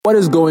What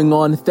is going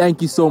on?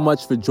 Thank you so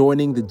much for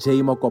joining the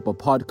J Makopa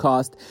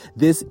podcast.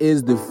 This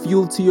is the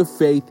fuel to your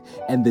faith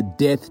and the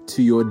death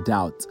to your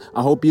doubt.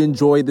 I hope you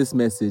enjoy this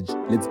message.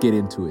 Let's get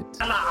into it.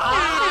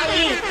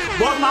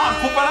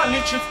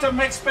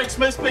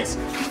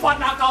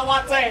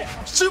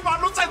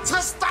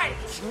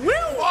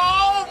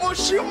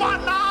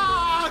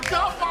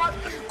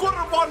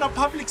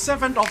 Public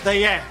servant of the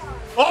year.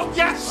 Oh,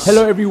 yes!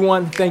 Hello,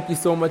 everyone. Thank you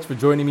so much for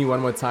joining me one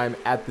more time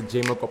at the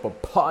J Makopa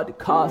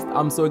podcast.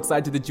 I'm so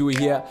excited that you were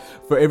here.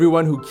 For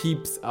everyone who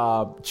keeps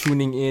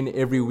tuning in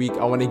every week,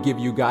 I want to give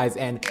you guys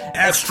an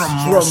extra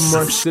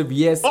immersive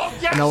yes. Oh,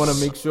 yes! And I want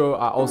to make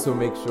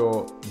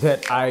sure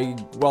that I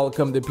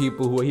welcome the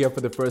people who are here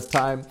for the first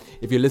time.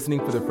 If you're listening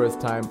for the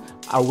first time,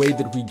 our way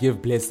that we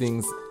give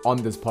blessings on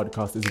this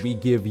podcast is we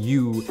give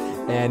you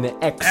an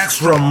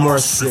extra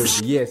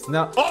immersive yes.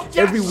 Now,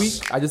 every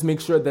week, I just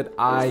make sure that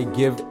I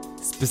give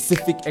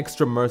specific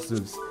extra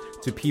immersives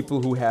to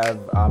people who have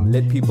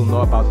let people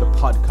know about the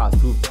podcast,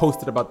 who've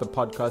posted about the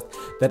podcast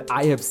that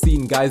I have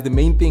seen. Guys, the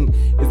main thing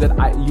is that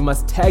you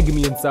must tag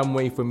me in some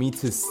way for me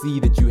to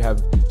see that you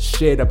have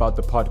shared about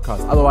the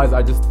podcast. Otherwise,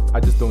 I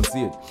just don't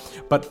see it.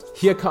 But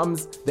here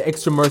comes the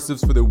extra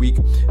immersives for the week.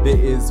 There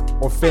is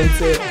offense,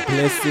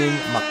 blessing,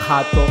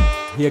 makato.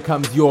 Here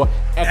comes your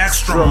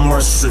extra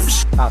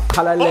immersives.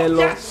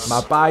 Kalalelo,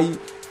 mapai.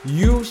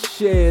 You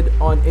shared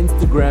on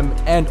Instagram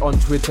and on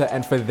Twitter,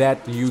 and for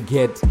that you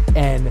get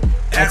an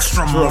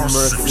extra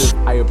immersive.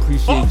 I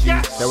appreciate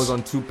you. That was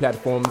on 2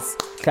 platforms.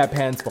 Clap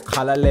hands for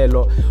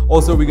Kalalelo.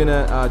 Also, we're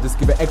gonna just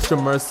give an extra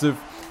immersive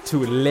to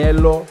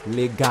Lelo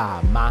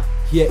Legama.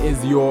 Here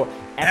is your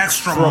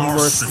extra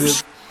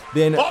immersive.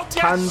 Then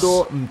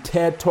Tando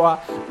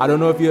Mtetwa. I don't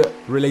know if you're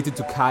related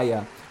to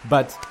Kaya,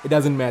 but it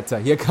doesn't matter.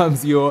 Here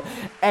comes your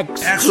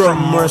extra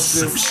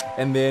immersive.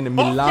 And then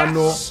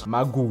Milano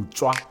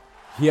Maguchwa.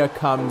 Here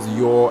comes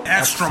your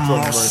extra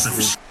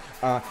immersive.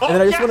 And then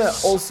I just want to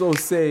also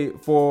say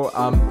for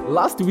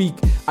last week,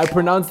 I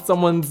pronounced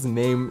someone's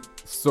name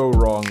so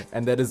wrong,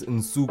 and that is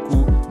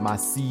Nsuku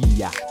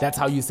Masiya. That's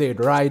how you say it,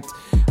 right?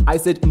 I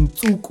said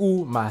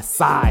Nsuku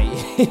Masai.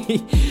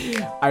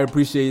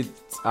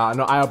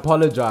 I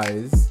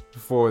apologize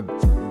for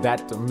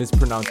that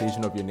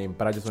mispronunciation of your name,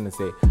 but I just want to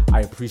say I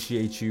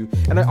appreciate you.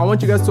 And I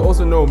want you guys to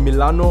also know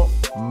Milano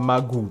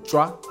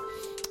Magutra.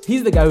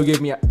 He's the guy who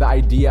gave me the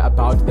idea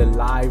about the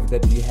live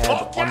that we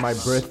had on my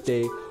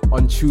birthday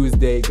on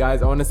Tuesday.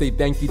 Guys, I want to say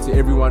thank you to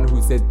everyone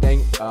who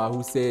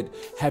said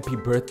happy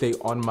birthday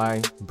on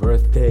my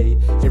birthday.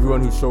 Everyone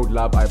who showed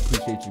love, I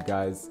appreciate you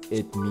guys.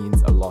 It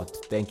means a lot.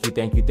 Thank you.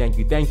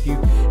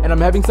 And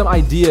I'm having some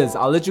ideas.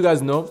 I'll let you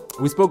guys know.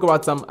 We spoke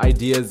about some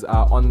ideas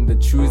on the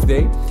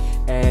Tuesday,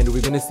 and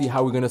we're going to see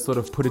how we're going to sort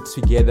of put it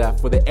together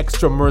for the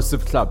Extra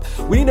Immersive Club.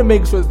 We need to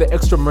make sure that the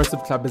Extra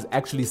Immersive Club is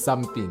actually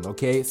something,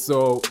 okay?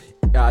 So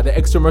the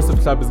Extra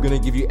Immersive Club is going to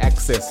give you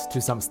access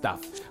to some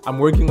stuff. I'm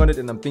working on it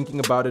and I'm thinking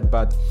about it,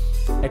 but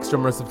Extra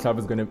Immersive Club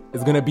is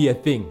gonna be a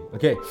thing,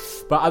 okay?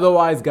 But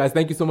otherwise, guys,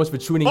 thank you so much for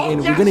tuning in.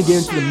 We're going to get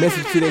into the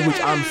message today,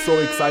 which I'm so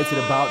excited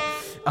about.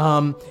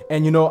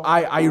 And you know,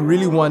 I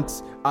really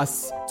want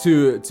us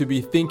to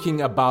be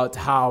thinking about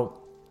how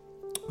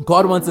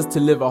God wants us to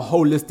live a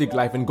holistic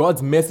life, and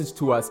God's message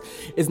to us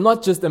is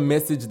not just a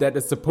message that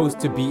is supposed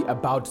to be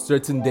about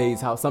certain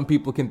days, how some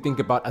people can think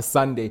about a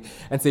Sunday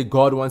and say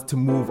God wants to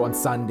move on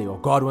Sunday, or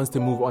God wants to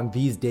move on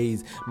these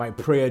days, my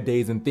prayer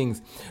days and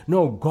things.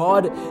 No,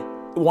 God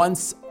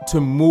wants to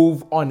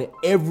move on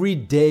every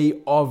day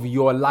of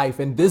your life.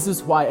 And this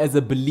is why, as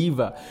a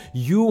believer,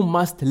 you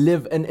must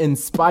live an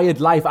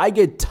inspired life. I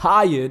get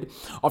tired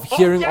of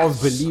hearing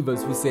of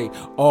believers who say,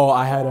 oh,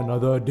 I had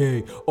another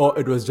day, or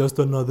it was just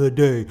another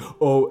day,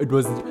 or it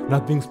was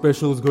nothing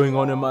special is going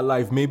on in my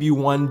life, maybe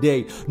one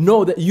day.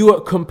 No, that you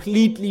are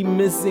completely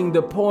missing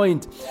the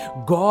point.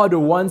 God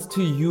wants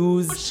to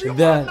use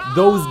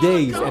those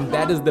days, and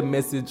that is the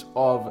message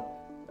of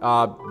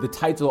the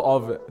title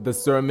of the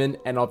sermon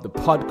and of the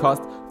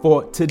podcast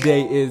for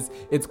today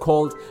it's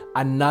called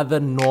Another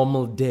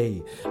Normal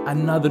Day.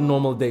 Another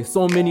normal day.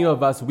 So many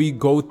of us, we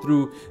go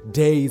through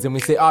days and we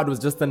say, it was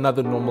just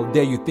another normal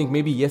day. You think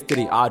maybe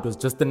yesterday, it was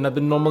just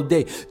another normal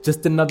day,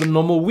 just another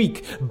normal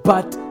week.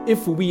 But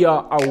if we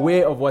are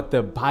aware of what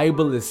the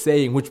Bible is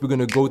saying, which we're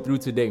going to go through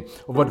today,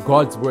 of what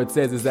God's word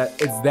says, is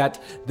that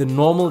the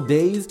normal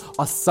days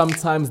are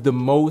sometimes the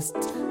most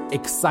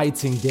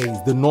exciting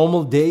days. The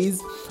normal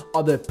days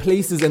are the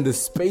places and the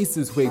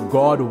spaces where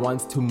God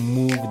wants to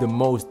move the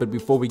most. But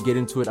before we get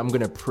into it, I'm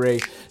going to pray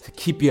to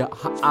keep your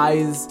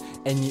eyes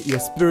and your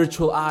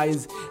spiritual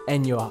eyes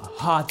and your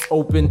hearts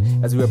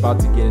open as we're about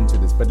to get into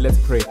this. But let's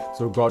pray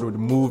so God would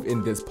move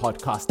in this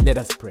podcast. Let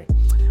us pray.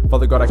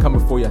 Father God, I come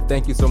before you. I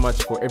thank you so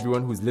much for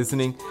everyone who's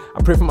listening.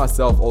 I pray for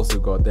myself also,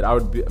 God, that I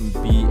would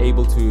be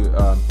able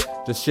to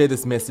just share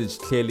this message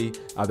clearly,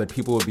 that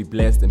people will be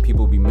blessed and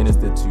people will be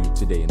ministered to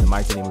today. In the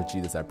mighty name of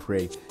Jesus, I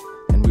pray.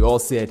 And And we all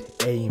said,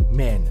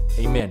 amen.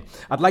 Amen.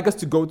 I'd like us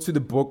to go to the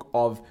book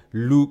of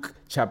Luke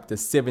chapter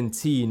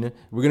 17.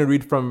 We're going to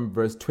read from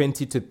verse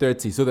 20 to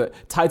 30. So the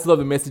title of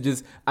the message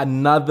is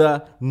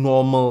Another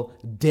Normal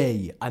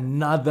Day.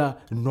 Another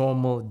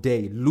Normal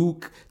Day.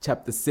 Luke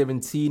chapter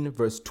 17,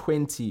 verse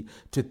 20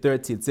 to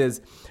 30. It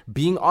says,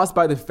 being asked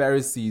by the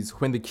Pharisees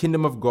when the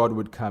kingdom of God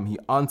would come, he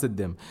answered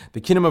them,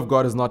 the kingdom of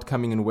God is not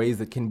coming in ways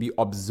that can be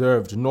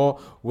observed, nor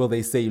will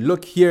they say,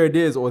 look, here it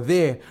is, or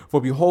there.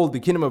 For behold, the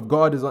kingdom of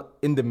God is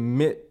in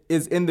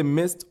the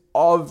midst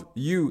of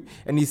you.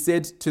 And he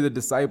said to the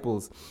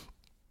disciples,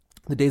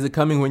 the days are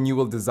coming when you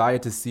will desire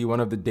to see one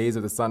of the days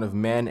of the Son of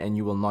Man, and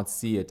you will not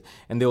see it.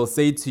 And they will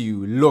say to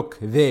you, look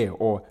there,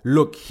 or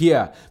look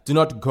here. Do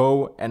not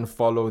go and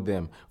follow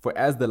them. For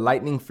as the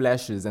lightning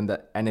flashes and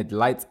it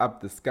lights up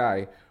the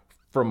sky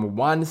from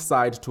one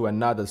side to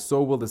another,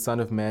 so will the Son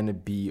of Man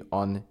be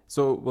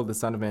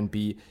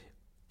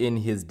in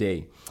his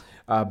day.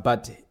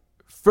 But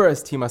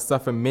first he must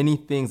suffer many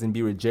things and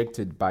be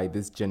rejected by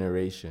this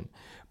generation.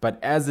 But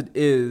as it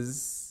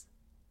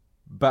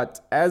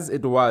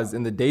was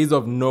in the days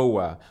of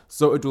Noah,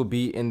 so it will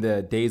be in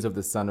the days of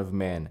the Son of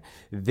Man.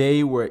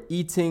 They were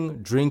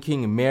eating,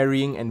 drinking,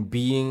 marrying, and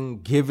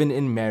being given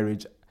in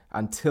marriage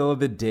until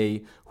the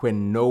day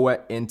when Noah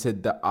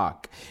entered the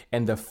ark,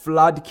 and the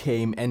flood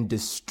came and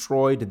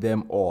destroyed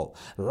them all.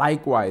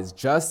 Likewise,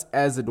 just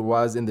as it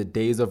was in the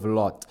days of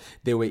Lot,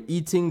 they were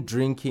eating,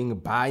 drinking,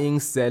 buying,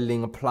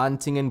 selling,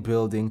 planting, and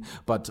building.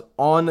 But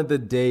on the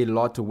day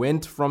Lot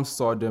went from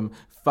Sodom,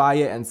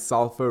 fire and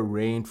sulfur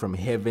rained from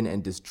heaven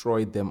and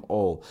destroyed them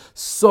all.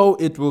 So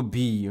it will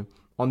be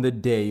on the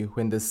day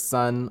when the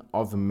Son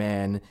of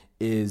Man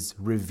is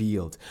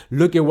revealed.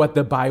 Look at what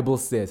the Bible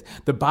says.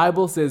 The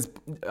Bible says,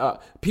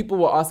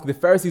 the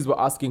Pharisees were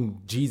asking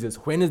Jesus,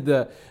 when is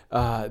the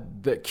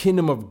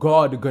kingdom of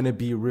God going to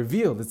be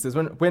revealed? It says,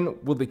 when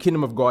will the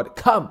kingdom of God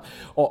come?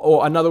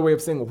 Or another way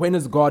of saying, when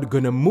is God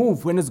going to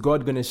move? When is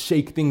God going to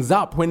shake things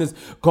up? When is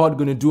God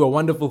going to do a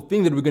wonderful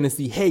thing that we're going to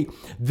see, hey,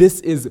 this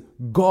is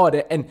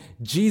God? And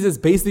Jesus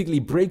basically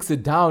breaks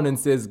it down and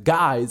says,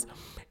 guys,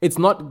 it's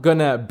not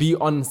gonna be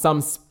on some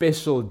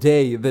special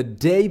day. The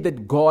day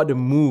that God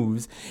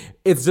moves,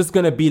 it's just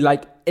gonna be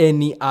like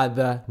any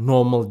other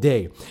normal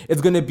day.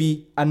 It's gonna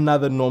be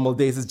another normal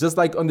day. It's just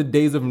like on the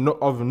days of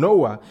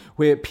Noah,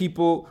 where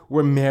people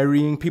were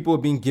marrying, people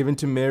were being given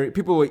to marry,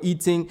 people were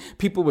eating,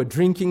 people were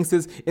drinking. It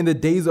says in the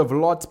days of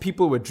Lot,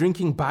 people were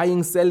drinking,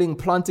 buying, selling,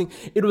 planting.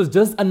 It was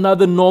just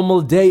another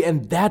normal day,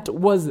 and that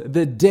was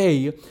the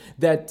day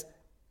that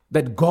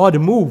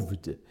God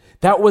moved.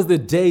 That was the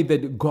day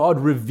that God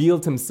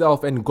revealed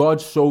himself and God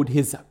showed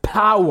his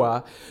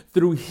power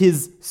through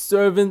his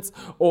servants,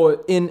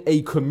 or in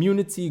a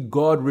community.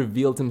 God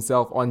revealed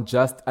himself on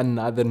just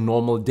another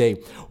normal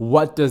day.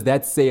 What does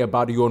that say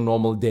about your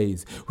normal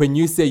days? When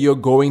you say you're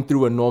going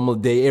through a normal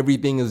day,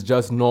 everything is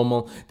just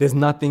normal, there's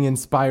nothing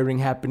inspiring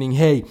happening.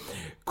 Hey,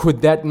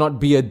 could that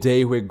not be a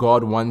day where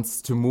God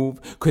wants to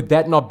move? Could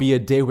that not be a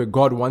day where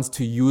God wants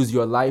to use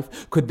your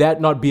life? Could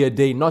that not be a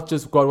day, not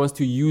just God wants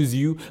to use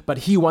you, but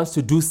he wants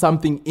to do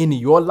something in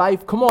your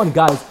life? Come on,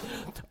 guys.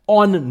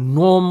 On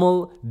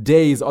normal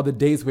days are the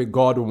days where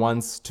God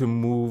wants to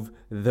move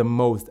the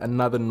most.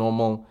 Another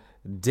normal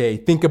day.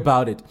 Think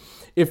about it.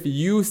 If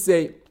you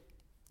say,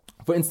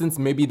 for instance,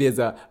 maybe there's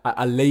a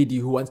lady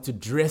who wants to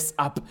dress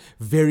up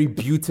very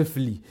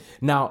beautifully.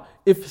 Now,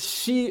 if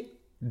she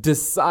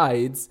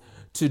decides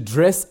to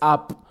dress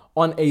up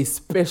on a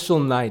special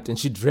night, and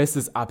she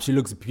dresses up, she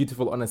looks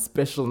beautiful on a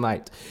special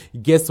night,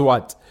 guess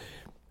what?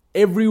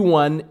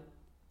 Everyone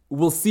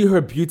will see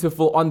her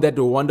beautiful on that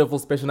wonderful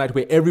special night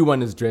where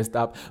everyone is dressed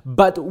up,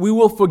 but we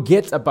will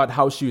forget about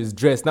how she is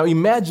dressed. Now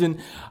imagine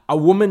a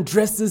woman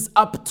dresses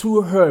up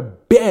to her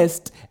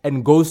best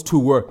and goes to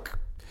work.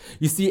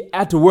 You see,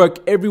 at work,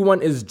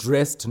 everyone is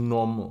dressed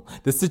normal.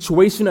 The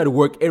situation at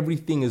work,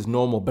 everything is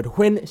normal. But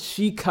when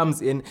she comes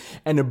in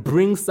and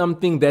brings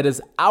something that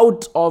is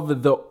out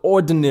of the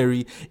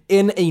ordinary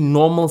in a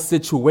normal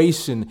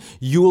situation,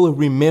 you will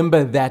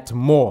remember that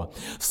more.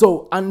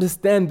 So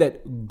understand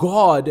that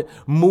God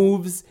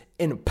moves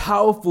in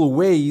powerful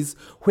ways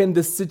when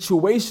the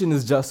situation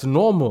is just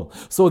normal,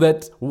 so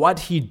that what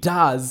he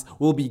does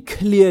will be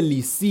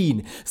clearly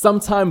seen.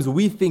 Sometimes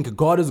we think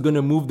God is going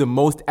to move the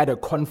most at a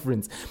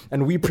conference,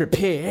 and we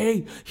prepare,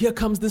 hey, here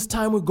comes this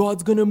time where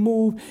God's going to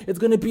move. It's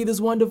going to be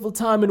this wonderful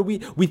time. And we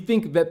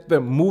think that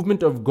the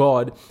movement of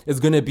God is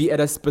going to be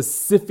at a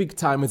specific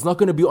time. It's not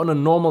going to be on a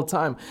normal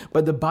time.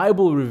 But the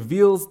Bible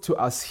reveals to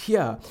us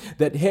here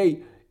that,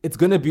 hey, it's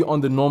going to be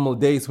on the normal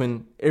days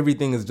when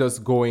everything is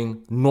just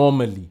going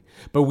normally.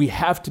 But we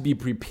have to be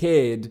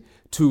prepared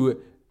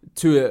to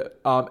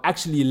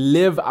actually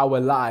live our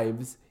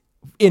lives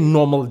in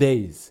normal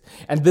days.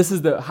 And this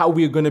is how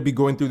we're going to be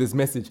going through this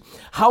message.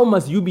 How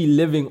must you be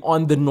living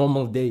on the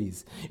normal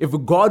days? If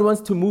God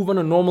wants to move on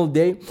a normal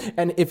day,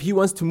 and if he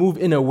wants to move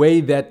in a way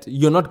that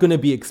you're not going to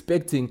be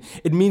expecting,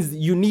 it means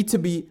you need to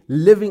be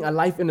living a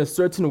life in a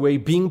certain way,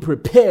 being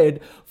prepared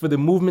for the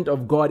movement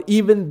of God,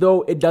 even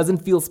though it doesn't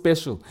feel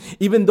special,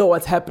 even though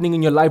what's happening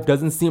in your life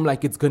doesn't seem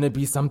like it's going to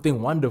be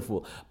something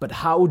wonderful. But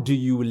how do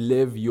you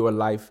live your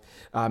life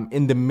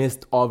in the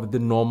midst of the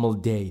normal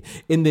day,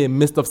 in the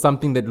midst of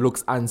something that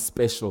looks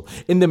unspecial,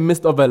 in the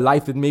midst of a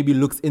life that maybe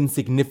looks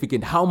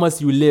insignificant? How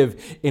must you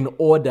live in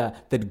order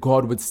that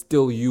God would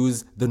still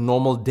use the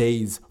normal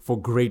days for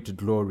great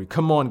glory?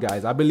 Come on,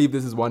 guys. I believe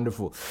this is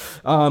wonderful.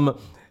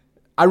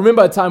 I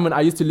remember a time when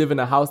I used to live in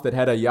a house that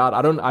had a yard.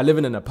 I live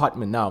in an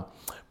apartment now,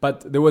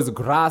 but there was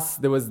grass.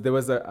 There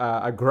was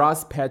a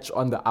grass patch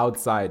on the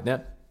outside. Yeah?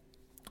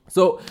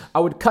 So I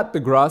would cut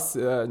the grass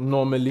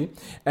normally.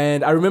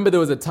 And I remember there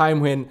was a time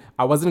when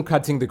I wasn't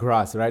cutting the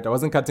grass, right? I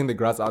wasn't cutting the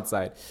grass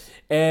outside.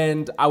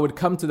 And I would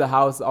come to the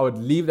house, I would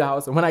leave the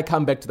house. And when I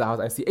come back to the house,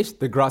 I see,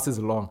 the grass is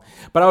long.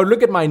 But I would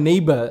look at my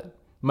neighbor,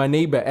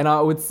 and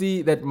I would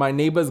see that my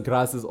neighbor's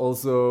grass is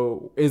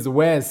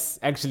worse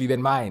actually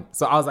than mine.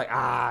 So I was like,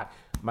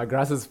 my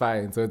grass is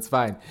fine, so it's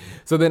fine.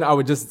 So then I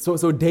would just,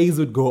 so days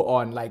would go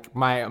on. Like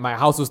my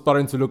house was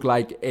starting to look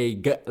like a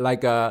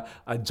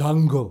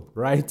jungle,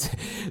 right?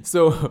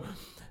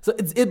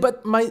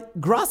 But my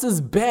grass is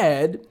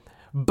bad,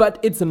 but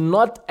it's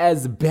not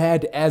as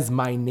bad as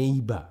my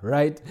neighbor,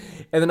 right?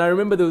 And then I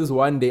remember there was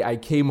one day I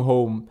came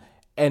home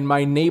and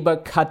my neighbor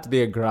cut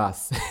their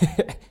grass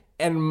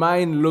and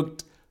mine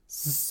looked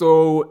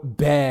so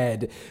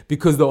bad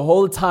because the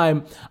whole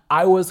time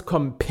I was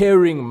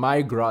comparing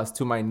my grass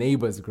to my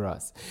neighbor's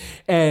grass.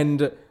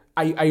 And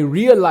I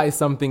realized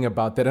something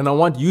about that, and I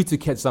want you to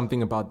catch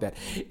something about that,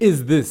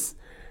 is this: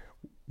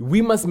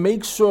 we must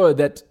make sure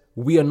that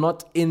we are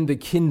not in the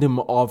kingdom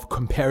of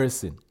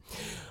comparison.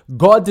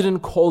 God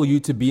didn't call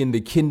you to be in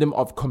the kingdom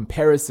of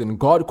comparison.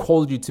 God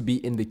called you to be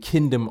in the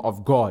kingdom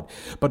of God.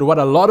 But what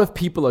a lot of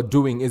people are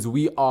doing is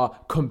we are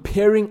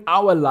comparing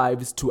our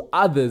lives to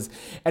others,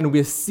 and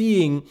we're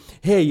seeing,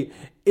 hey,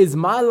 is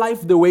my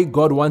life the way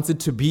God wants it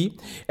to be?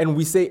 And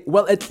we say,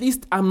 well, at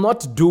least I'm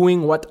not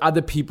doing what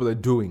other people are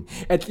doing.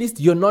 At least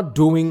you're not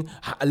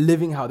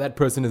living how that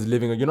person is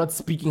living, or you're not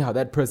speaking how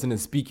that person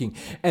is speaking.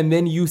 And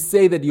then you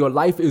say that your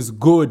life is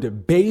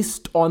good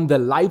based on the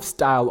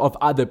lifestyle of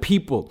other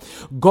people.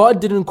 God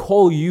didn't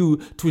call you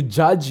to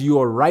judge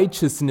your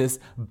righteousness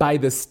by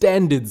the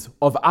standards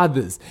of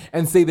others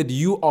and say that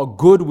you are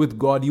good with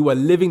God, you are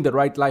living the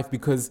right life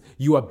because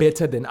you are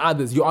better than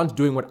others. You aren't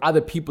doing what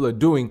other people are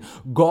doing.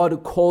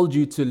 God called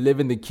you to live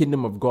in the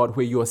kingdom of God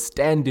where your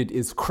standard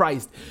is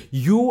Christ.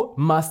 You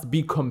must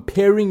be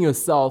comparing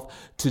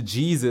yourself to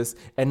Jesus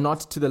and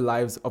not to the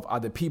lives of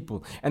other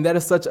people. And that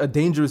is such a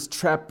dangerous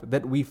trap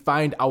that we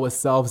find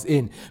ourselves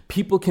in.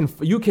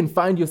 You can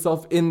find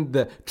yourself in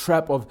the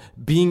trap of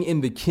being in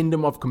the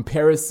kingdom of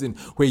comparison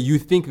where you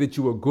think that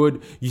you are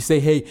good. You say,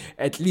 hey,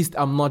 at least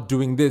I'm not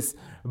doing this.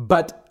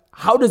 But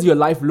how does your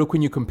life look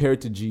when you compare it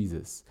to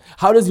Jesus?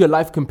 How does your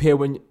life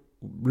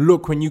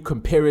look when you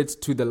compare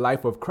it to the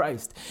life of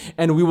Christ?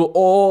 And we will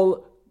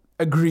all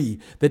agree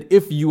that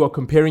if you are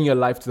comparing your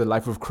life to the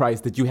life of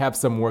Christ, that you have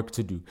some work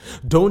to do.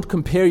 Don't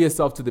compare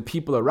yourself to the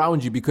people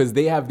around you because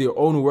they have their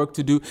own work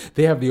to do.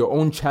 They have their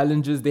own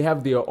challenges. They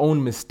have their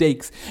own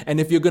mistakes.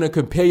 And if you're going to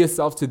compare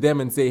yourself to them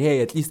and say,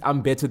 hey, at least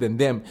I'm better than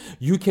them,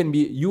 you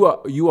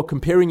are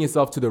comparing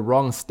yourself to the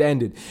wrong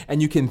standard.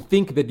 And you can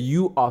think that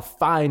you are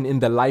fine in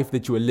the life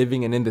that you are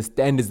living and in the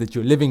standards that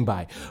you're living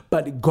by.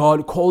 But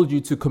God called you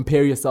to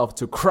compare yourself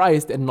to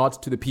Christ and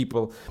not to the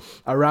people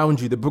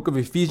around you. The book of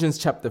Ephesians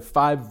chapter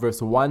 5 verse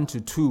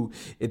 1-2,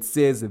 it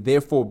says,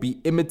 therefore be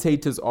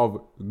imitators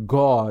of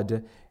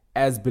God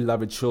as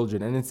beloved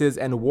children. And it says,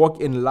 and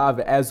walk in love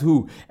as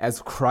who?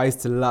 As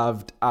Christ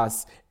loved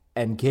us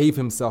and gave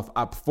himself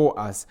up for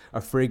us,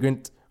 a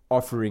fragrant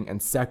offering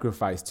and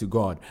sacrifice to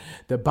God.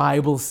 The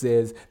Bible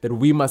says that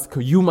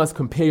you must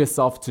compare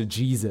yourself to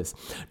Jesus.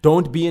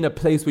 Don't be in a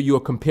place where you are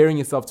comparing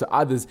yourself to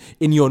others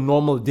in your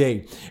normal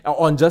day,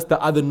 on just the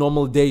other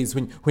normal days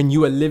when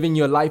you are living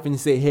your life and you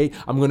say, hey,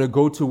 I'm going to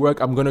go to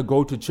work, I'm going to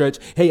go to church.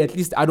 Hey, at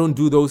least I don't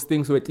do those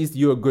things, so at least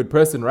you're a good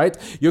person, right?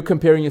 You're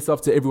comparing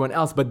yourself to everyone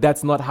else, but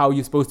that's not how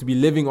you're supposed to be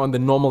living on the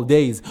normal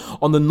days.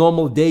 On the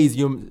normal days,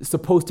 you're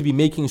supposed to be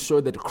making sure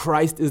that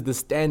Christ is the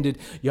standard.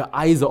 Your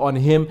eyes are on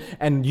him.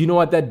 And you know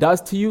what that does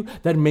to you?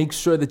 That makes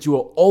sure that you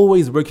are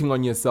always working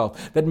on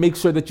yourself. That makes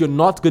sure that you're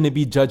not going to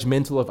be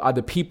judgmental of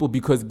other people,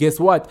 because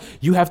guess what?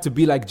 You have to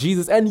be like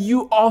Jesus, and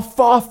you are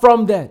far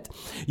from that.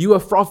 You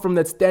are far from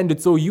that standard,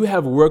 so you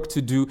have work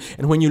to do.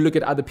 And when you look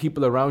at other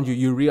people around you,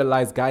 you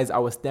realize, guys,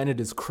 our standard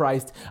is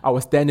Christ.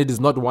 Our standard is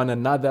not one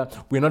another.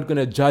 We're not going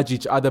to judge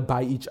each other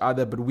by each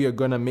other, but we are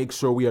going to make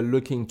sure we are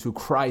looking to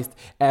Christ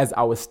as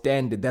our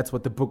standard. That's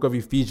what the book of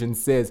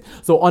Ephesians says.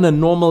 So on a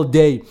normal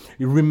day,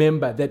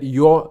 remember that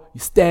your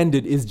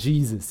standard is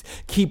Jesus.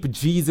 Keep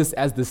Jesus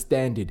as the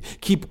standard.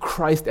 Keep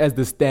Christ as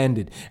the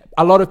standard.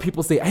 A lot of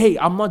people say, hey,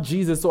 I'm not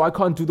Jesus, so I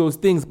can't do those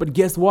things. But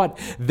guess what?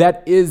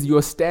 That is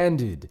your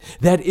standard.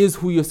 That is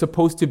who you're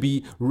supposed to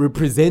be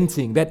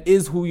representing. That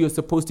is who you're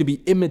supposed to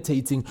be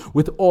imitating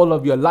with all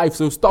of your life.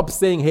 So stop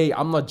saying, hey,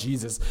 I'm not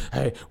Jesus.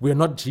 Hey, we're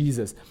not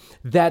Jesus.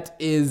 That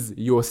is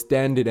your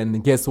standard.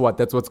 And guess what?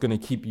 That's what's going to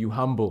keep you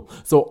humble.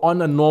 So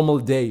on a normal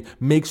day,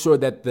 make sure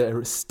that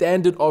the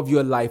standard of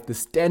your life, the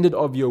standard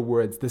of your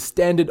words, the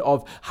standard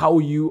of how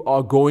you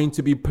are going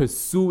to be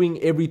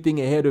pursuing everything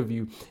ahead of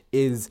you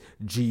is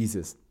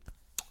Jesus.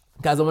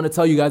 Guys, I want to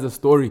tell you guys a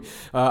story,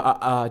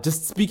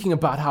 just speaking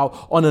about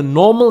how on a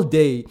normal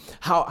day,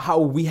 how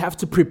we have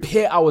to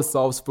prepare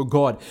ourselves for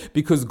God,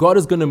 because God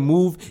is going to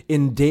move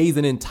in days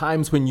and in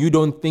times when you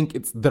don't think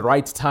it's the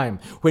right time,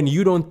 when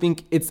you don't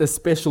think it's a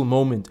special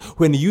moment,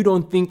 when you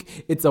don't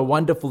think it's a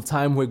wonderful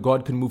time where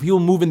God can move. He'll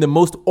move in the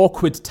most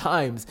awkward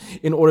times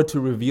in order to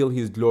reveal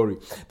His glory.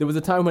 There was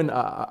a time when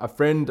a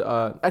friend,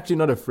 actually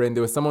not a friend,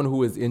 there was someone who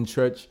was in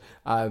church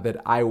that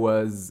I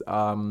was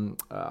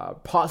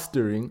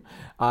pastoring,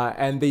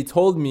 and they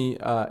told me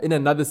in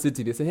another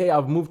city, they said, hey,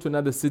 I've moved to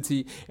another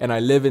city and I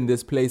live in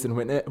this place, and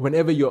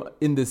whenever you're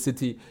in this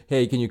city,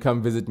 hey, can you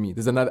come visit me?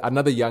 There's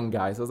another young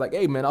guy. So I was like,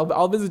 hey man,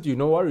 I'll visit you,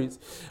 no worries.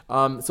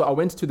 So I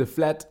went to the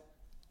flat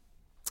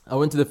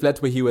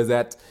where he was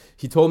at.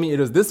 He told me it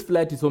was this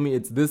flat. He told me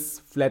it's this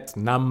flat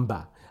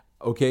number.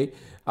 Okay.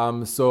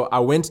 So I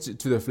went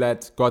to the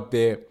flat, got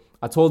there.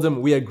 I told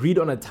him we agreed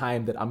on a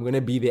time that I'm going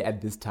to be there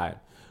at this time.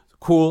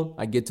 Cool.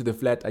 I get to the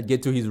flat. I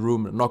get to his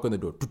room. Knock on the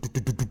door.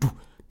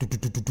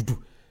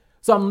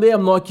 So I'm there.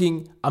 I'm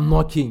knocking.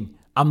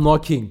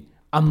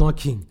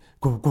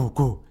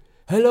 Go.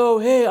 Hello.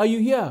 Hey, are you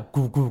here?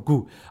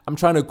 Go. I'm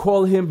trying to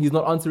call him. He's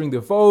not answering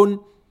the phone.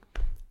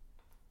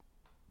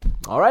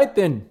 All right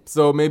then.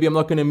 So maybe I'm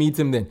not going to meet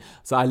him then.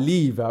 So I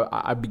leave.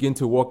 I begin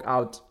to walk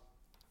out.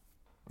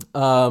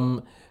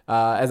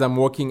 As I'm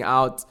walking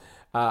out,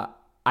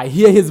 I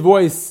hear his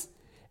voice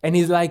and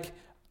he's like,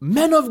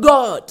 man of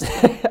God.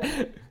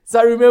 So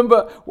I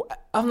remember,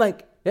 I'm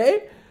like,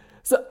 hey?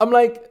 So I'm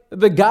like,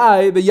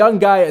 the young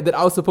guy that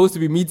I was supposed to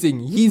be meeting,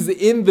 he's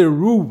in the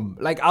room.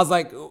 Like, I was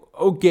like,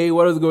 okay,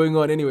 what is going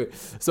on? Anyway,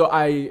 so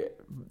I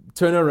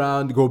turn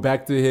around, go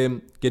back to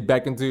him, get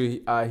back into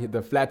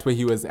the flat where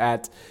he was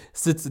at,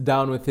 sits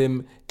down with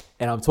him,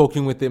 and I'm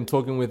talking with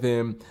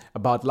him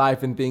about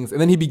life and things. And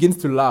then he begins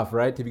to laugh,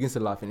 right? He begins to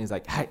laugh and he's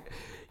like, hi,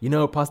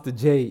 Pastor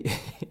J,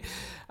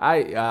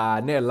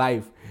 near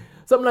life.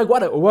 So I'm like, why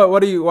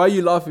are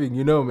you laughing?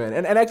 Man.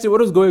 And actually what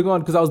was going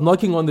on, because I was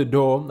knocking on the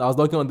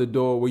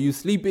door. Were you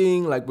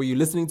sleeping? Like, were you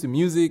listening to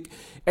music?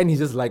 And he's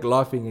just like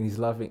laughing and he's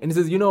laughing. And he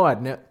says, you know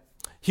what?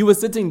 He was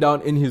sitting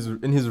down in his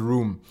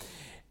room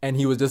and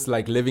he was just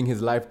like living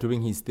his life,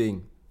 doing his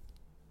thing.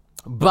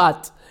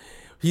 But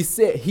he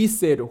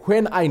said,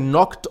 when I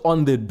knocked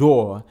on the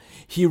door,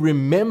 he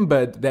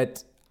remembered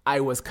that I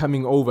was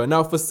coming over.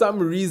 Now, for some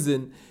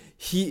reason,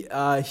 he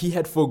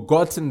had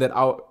forgotten that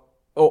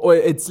or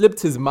it slipped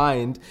his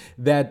mind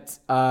that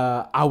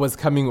I was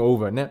coming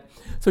over. Né?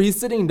 So he's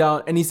sitting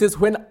down and he says,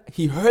 when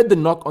he heard the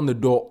knock on the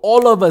door,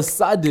 all of a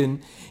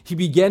sudden, he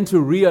began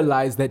to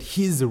realize that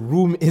his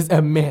room is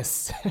a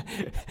mess.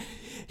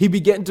 He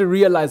began to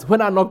realize when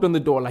I knocked on the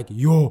door, like,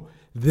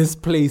 this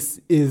place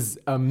is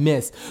a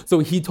mess. So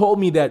he told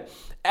me that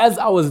as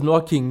I was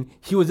knocking,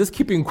 he was just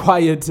keeping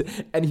quiet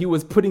and he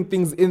was putting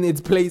things in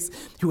its place.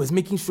 He was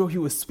making sure he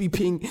was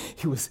sweeping.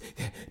 He was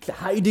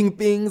hiding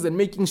things and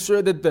making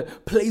sure that the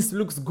place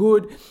looks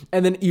good.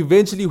 And then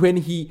eventually when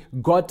he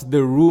got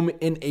the room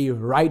in a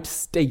right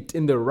state,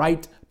 in the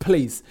right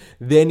place,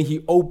 then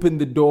he opened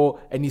the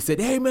door and he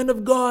said, hey, man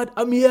of God,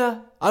 I'm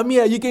here.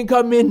 You can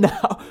come in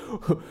now.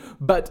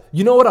 But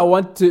you know what I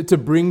want to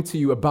bring to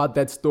you about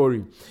that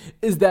story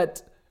is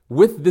that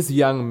with this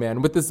young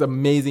man, with this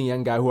amazing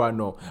young guy who I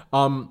know,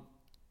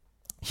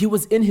 he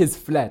was in his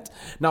flat.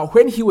 Now,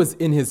 when he was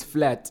in his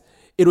flat,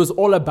 it was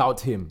all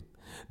about him.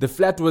 The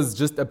flat was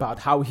just about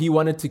how he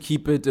wanted to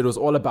keep it. It was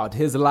all about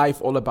his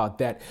life, all about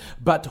that.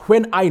 But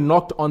when I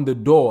knocked on the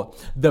door,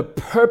 the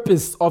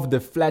purpose of the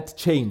flat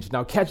changed.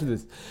 Now, catch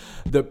this.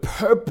 The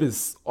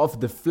purpose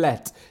of the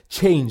flat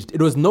changed. It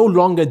was no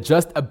longer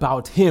just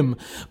about him,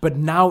 but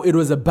now it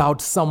was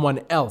about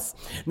someone else.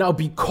 Now,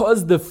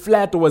 because the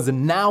flat was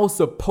now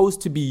supposed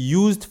to be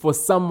used for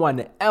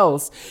someone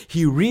else,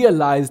 he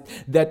realized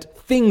that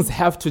things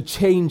have to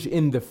change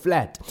in the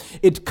flat.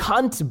 It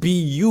can't be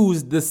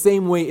used the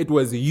same way it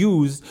was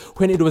used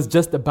when it was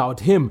just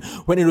about him,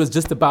 when it was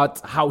just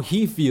about how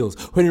he feels,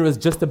 when it was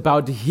just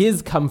about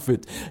his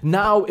comfort.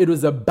 Now it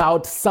was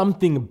about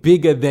something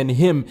bigger than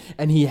him,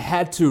 and he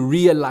had to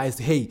realize,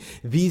 hey,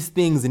 these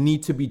things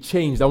need to be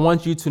changed. I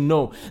want you to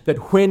know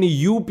that when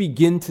you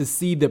begin to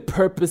see the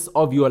purpose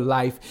of your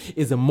life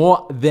is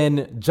more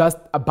than just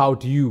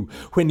about you,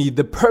 when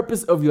the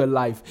purpose of your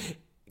life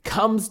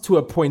comes to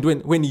a point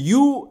when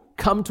you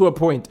come to a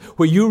point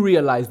where you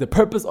realize the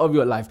purpose of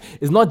your life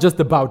is not just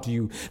about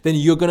you, then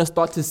you're going to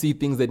start to see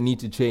things that need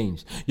to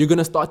change. You're going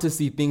to start to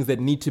see things that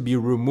need to be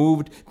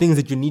removed, things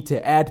that you need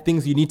to add,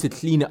 things you need to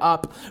clean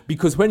up.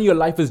 Because when your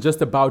life is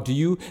just about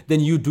you, then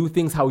you do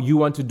things how you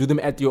want to do them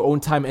at your own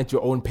time, at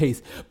your own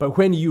pace. But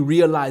when you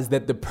realize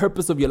that the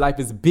purpose of your life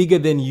is bigger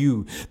than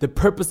you, the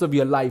purpose of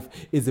your life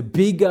is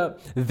bigger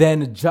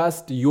than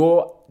just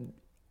your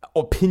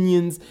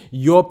opinions,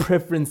 your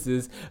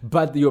preferences,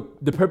 but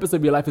the purpose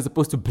of your life is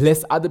supposed to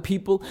bless other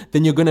people,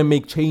 then you're going to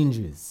make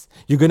changes.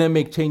 You're going to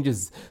make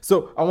changes.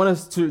 So I want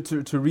us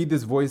to read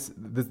this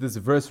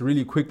verse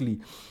really quickly,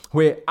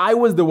 where I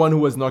was the one who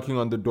was knocking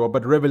on the door,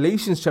 but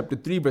Revelation chapter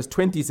 3 verse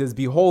 20 says,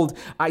 "Behold,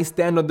 I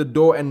stand on the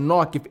door and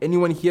knock. If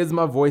anyone hears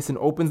my voice and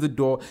opens the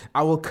door,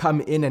 I will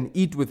come in and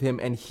eat with him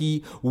and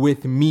he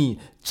with me."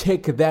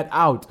 Check that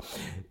out.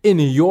 In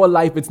your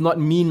life, it's not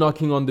me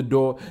knocking on the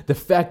door. The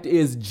fact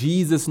is,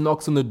 Jesus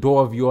knocks on the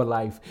door of your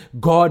life.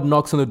 God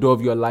knocks on the door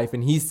of your life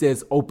and he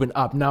says, open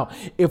up. Now,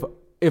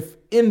 if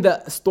in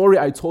the story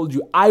I told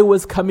you, I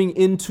was coming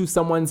into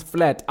someone's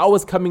flat, I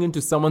was coming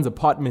into someone's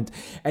apartment,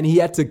 and he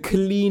had to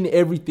clean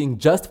everything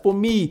just for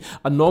me,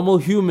 a normal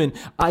human.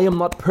 I am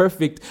not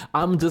perfect.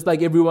 I'm just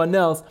like everyone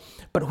else.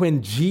 But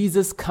when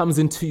Jesus comes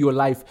into your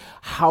life,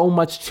 how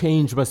much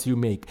change must you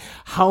make?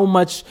 How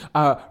much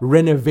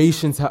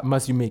renovations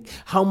must you make?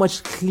 How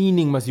much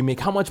cleaning must you make?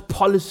 How much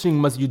polishing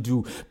must you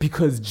do?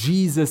 Because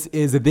Jesus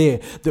is there.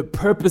 The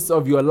purpose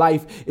of your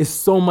life is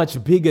so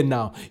much bigger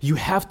now. You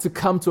have to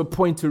come to a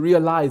point to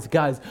realize,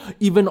 guys,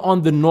 even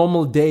on the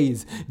normal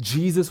days,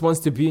 Jesus wants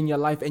to be in your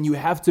life, and you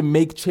have to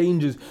make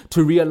changes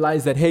to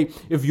realize that, hey,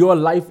 if your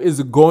life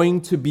is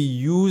going to be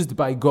used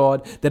by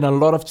God, then a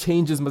lot of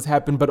changes must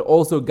happen. But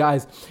also,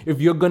 guys, if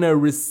you're going to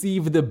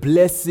receive the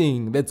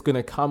blessing that's going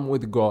to come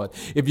with God,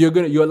 if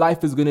your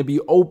life is going to be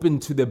open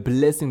to the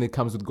blessing that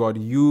comes with God,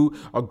 you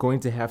are going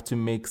to have to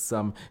make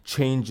some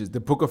changes. The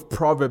book of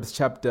Proverbs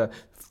chapter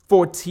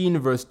 14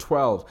 verse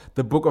 12.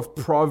 The book of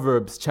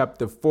Proverbs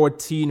chapter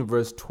 14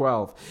 verse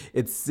 12.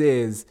 It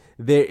says,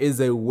 "There is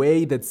a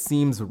way that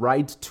seems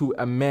right to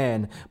a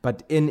man,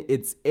 but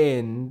it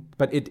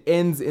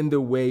ends in the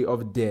way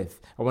of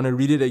death." I want to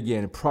read it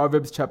again.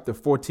 Proverbs chapter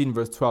 14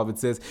 verse 12. It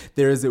says,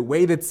 "There is a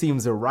way that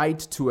seems right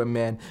to a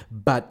man,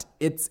 but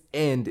its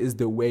end is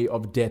the way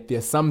of death." There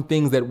are some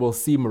things that will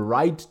seem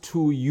right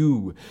to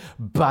you,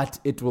 but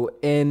it will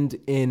end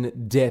in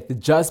death.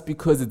 Just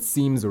because it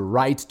seems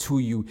right to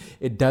you,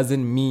 it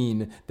doesn't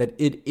mean that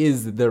it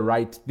is the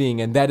right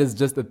thing. And that is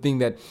just the thing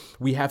that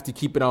we have to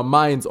keep in our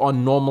minds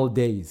on normal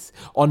days.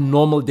 On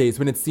normal days,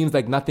 when it seems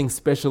like nothing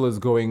special is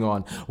going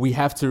on, we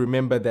have to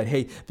remember that,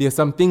 hey, there are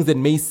some things that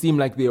may seem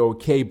like they're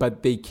okay,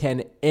 but they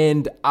can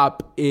end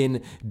up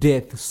in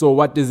death. So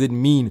what does it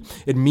mean?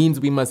 It means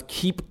we must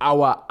keep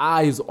our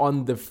eyes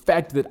on the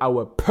fact that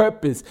our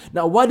purpose.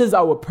 Now, what is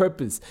our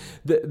purpose?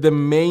 The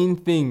main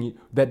thing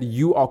that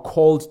you are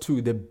called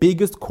to, the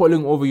biggest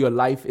calling over your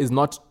life, is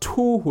not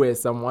to where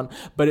someone,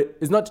 but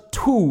it's not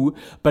to,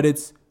 but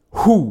it's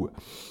who.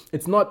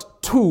 It's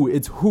not to,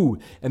 it's who.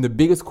 And the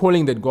biggest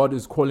calling that God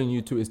is calling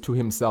you to is to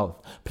himself.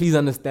 Please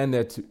understand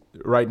that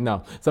right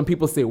now. Some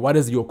people say, what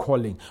is your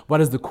calling?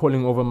 What is the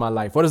calling over my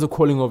life? What is the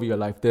calling over your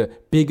life? The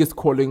biggest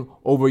calling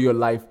over your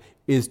life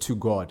is to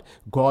God.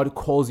 God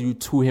calls you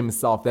to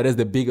himself. That is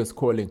the biggest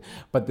calling.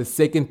 But the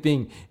second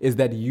thing is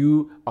that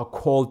you are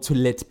called to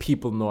let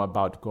people know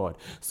about God.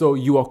 So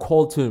you are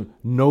called to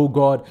know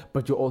God,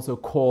 but you're also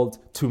called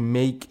to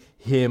make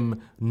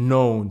him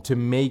known, to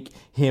make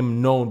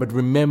him known. But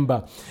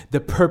remember the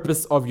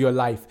purpose of your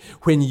life.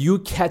 When you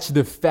catch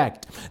the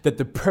fact that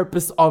the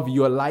purpose of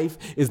your life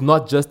is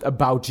not just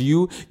about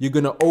you, you're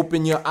going to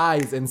open your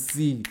eyes and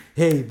see,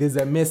 hey, there's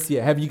a mess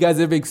here. Have you guys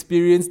ever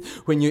experienced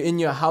when you're in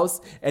your house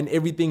and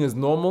everything is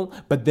normal,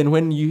 but then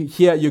when you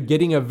hear you're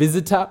getting a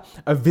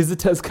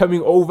visitor's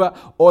coming over,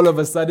 all of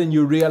a sudden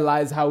you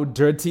realize how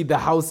dirty the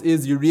house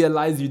is. You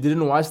realize you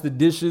didn't wash the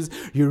dishes.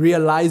 You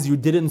realize you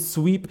didn't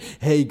sweep.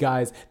 Hey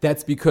guys,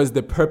 that's because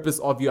the purpose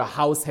of your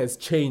house has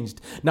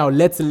changed. Now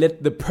let's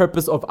let the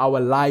purpose of our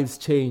lives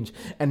change,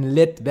 and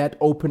let that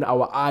open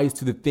our eyes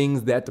to the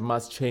things that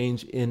must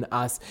change in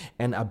us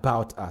and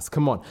about us.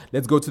 Come on,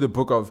 let's go to the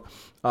book of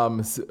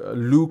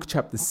Luke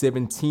chapter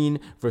 17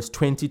 verse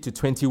 20 to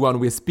 21.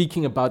 We're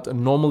speaking about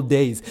normal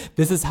days.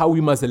 This is how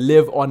we must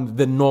live on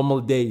the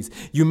normal days.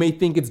 You may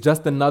think it's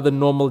just another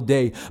normal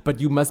day,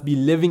 but you must be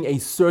living a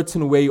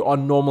certain way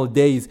on normal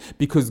days,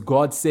 because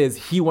God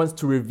says he wants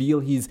to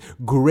reveal his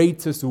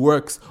greatest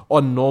works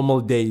on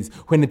normal days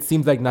when it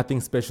seems like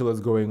nothing special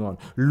is going on.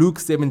 Luke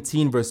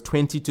 17 verse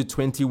 20 to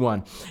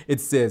 21. It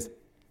says,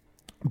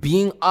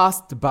 "Being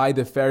asked by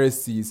the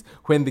Pharisees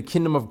when the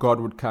kingdom of God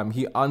would come,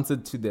 he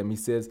answered to them," he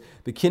says,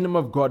 "The kingdom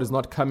of God is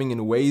not coming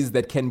in ways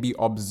that can be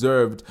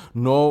observed,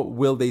 nor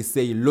will they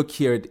say, 'Look,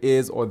 here it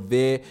is,' or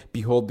 'There,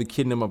 behold, the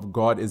kingdom of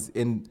God is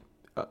in..."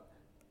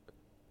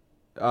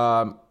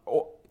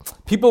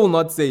 People will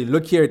not say,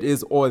 "Look, here it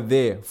is," or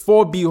 "There.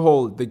 For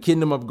behold, the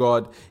kingdom of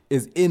God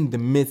is in the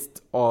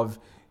midst of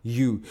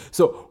you.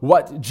 So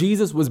what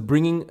Jesus was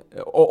bringing,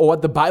 or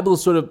what the Bible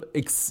is sort of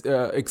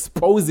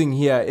exposing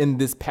here in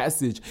this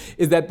passage,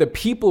 is that the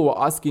people were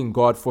asking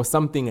God for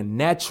something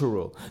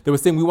natural. They were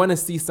saying, we want to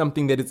see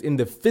something that is in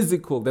the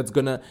physical, that's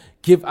going to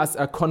give us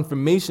a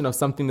confirmation of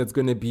something that's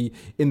going to be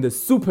in the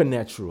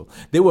supernatural.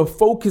 They were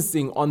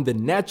focusing on the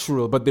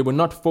natural, but they were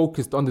not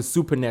focused on the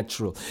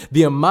supernatural.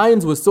 Their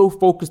minds were so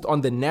focused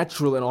on the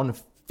natural and on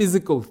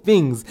physical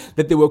things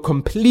that they were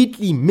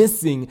completely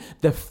missing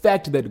the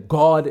fact that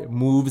God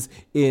moves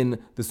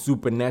in the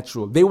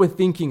supernatural. They were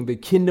thinking the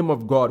kingdom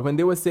of God. When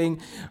they were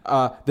saying,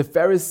 the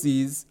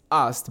Pharisees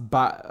asked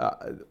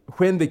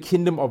when the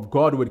kingdom of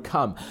God would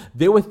come,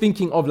 they were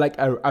thinking of like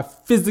a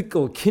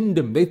physical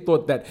kingdom. They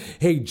thought that,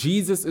 hey,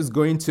 Jesus is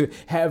going to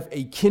have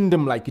a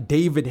kingdom like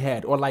David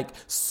had, or like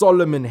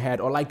Solomon had,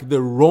 or like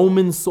the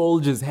Roman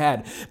soldiers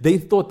had. They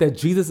thought that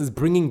Jesus is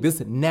bringing this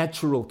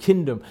natural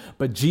kingdom,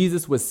 but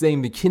Jesus was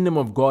saying the kingdom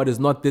of God is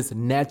not this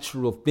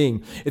natural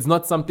thing. It's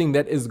not something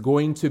that is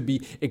going to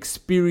be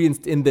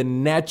experienced in the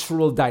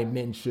natural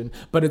dimension,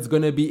 but it's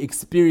going to be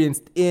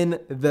experienced in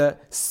the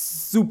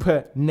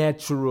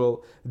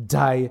supernatural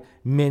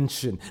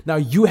dimension. Now,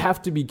 you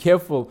have to be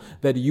careful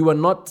that you are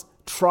not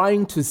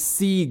trying to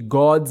see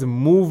God's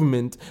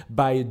movement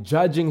by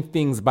judging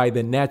things by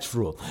the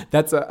natural.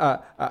 That's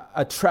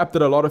a trap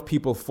that a lot of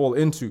people fall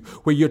into,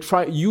 where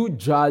you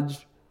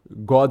judge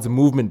God's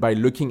movement by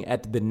looking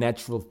at the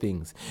natural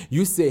things.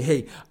 You say,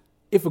 hey,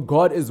 if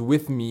God is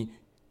with me,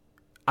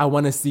 I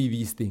want to see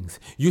these things.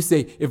 You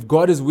say, if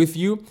God is with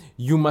you,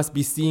 you must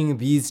be seeing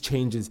these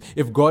changes.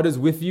 If God is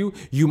with you,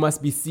 you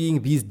must be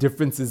seeing these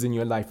differences in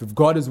your life. If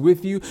God is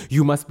with you,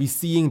 you must be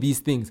seeing these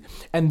things.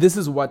 And this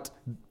is what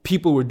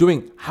people were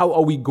doing. How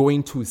are we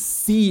going to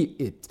see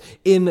it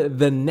in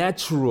the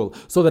natural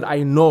so that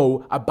I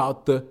know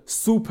about the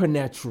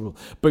supernatural?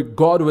 But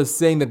God was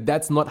saying that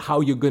that's not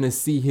how you're going to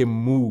see him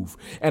move.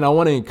 And I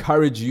want to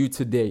encourage you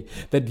today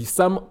that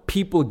some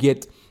people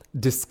get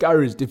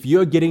discouraged. If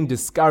you're getting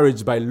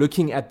discouraged by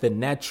looking at the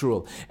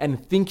natural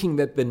and thinking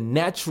that the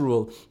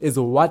natural is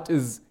what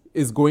is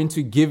going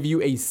to give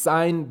you a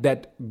sign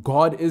that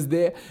God is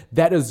there,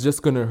 that is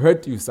just going to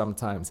hurt you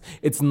sometimes.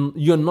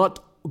 You're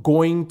not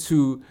going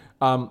to,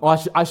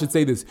 I should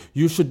say this,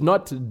 you should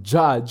not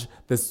judge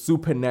the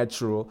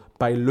supernatural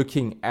by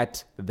looking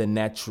at the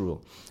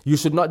natural. You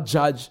should not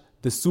judge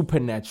the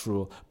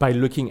supernatural by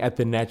looking at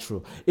the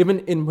natural.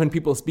 Even when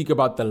people speak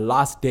about the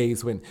last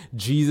days when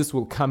Jesus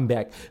will come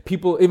back,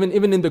 people, even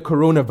in the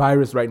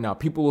coronavirus right now,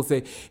 people will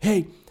say,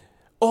 hey,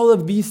 all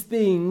of these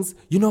things,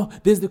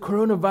 there's the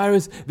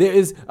coronavirus, there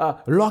is a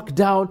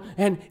lockdown,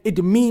 and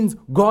it means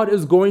God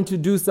is going to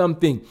do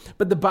something.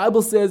 But the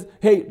Bible says,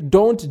 hey,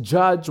 don't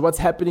judge what's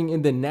happening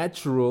in the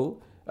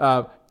natural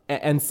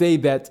and say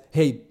that,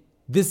 hey,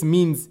 this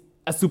means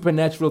a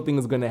supernatural thing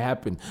is going to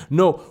happen.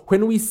 No,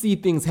 when we see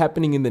things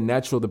happening in the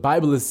natural, the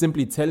Bible is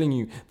simply telling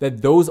you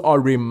that those are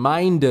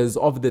reminders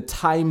of the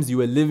times you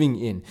are living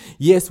in.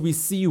 Yes, we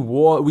see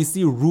war, we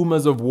see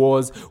rumors of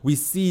wars, we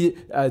see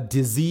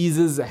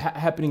diseases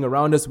happening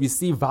around us, we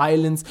see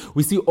violence,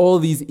 we see all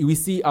these, we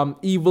see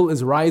evil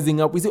is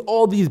rising up, we see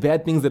all these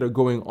bad things that are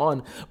going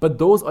on. But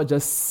those are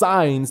just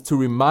signs to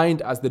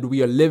remind us that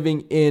we are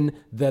living in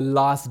the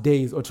last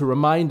days, or to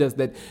remind us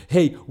that,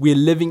 hey, we're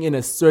living in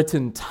a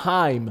certain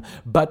time.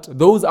 But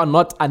those are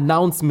not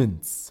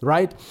announcements,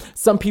 right?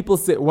 Some people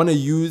want to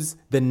use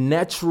the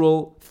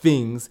natural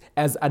things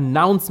as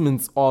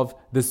announcements of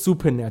the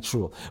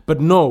supernatural. But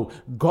no,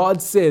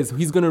 God says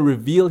he's going to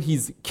reveal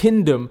his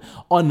kingdom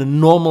on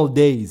normal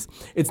days.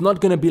 It's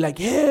not going to be like,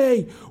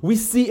 hey, we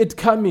see it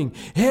coming.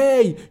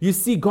 Hey, you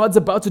see God's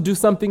about to do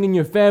something in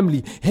your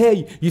family.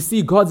 Hey, you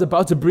see God's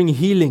about to bring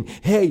healing.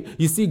 Hey,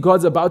 you see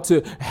God's about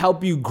to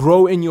help you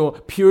grow in your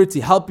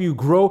purity, help you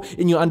grow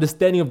in your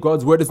understanding of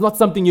God's word. It's not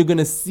something you're going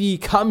to see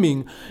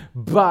coming,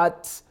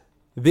 but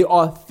there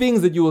are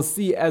things that you will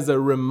see as a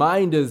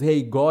reminders,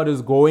 hey, God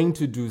is going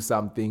to do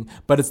something,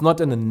 but it's not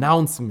an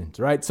announcement,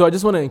 right? So I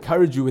just want to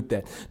encourage you with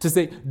that, to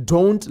say,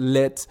 don't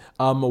let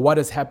what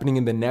is happening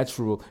in the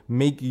natural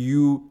make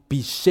you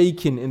be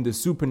shaken in the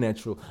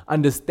supernatural.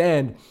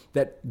 Understand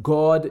that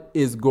God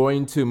is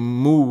going to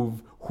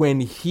move when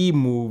he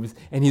moves,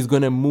 and he's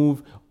going to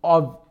move,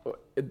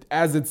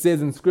 as it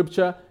says in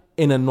scripture,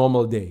 in a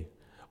normal day.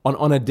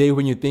 On a day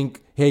when you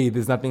think, hey,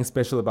 there's nothing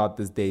special about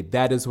this day.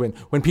 That is when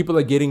people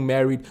are getting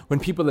married, when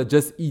people are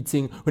just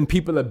eating, when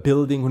people are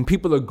building, when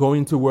people are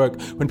going to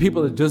work, when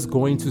people are just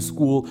going to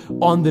school.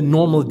 On the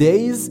normal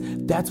days,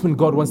 that's when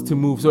God wants to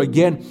move. So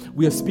again,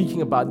 we are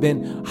speaking about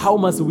then, how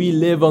must we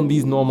live on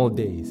these normal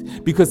days?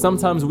 Because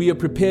sometimes we are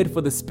prepared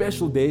for the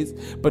special days,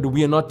 but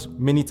we are not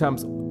many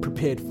times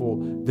prepared for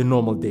the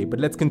normal day. But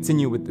let's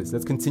continue with this.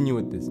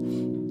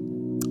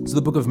 So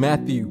the book of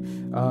Matthew,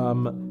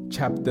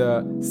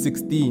 chapter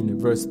 16,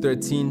 verse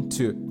 13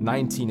 to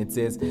 19, it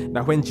says,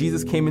 "Now when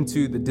Jesus came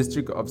into the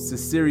district of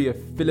Caesarea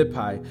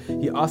Philippi,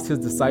 he asked his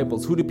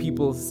disciples, 'Who do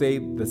people say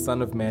the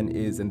Son of Man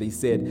is?' And they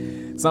said,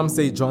 'Some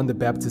say John the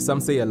Baptist, some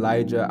say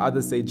Elijah,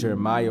 others say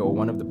Jeremiah or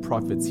one of the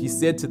prophets.' He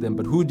said to them,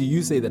 'But who do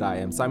you say that I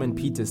am?' Simon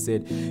Peter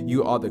said,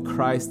 'You are the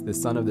Christ, the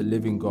Son of the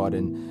living God.'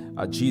 And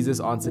Jesus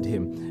answered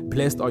him,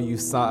 'Blessed are you,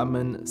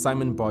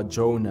 Simon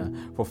Bar-Jonah,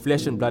 for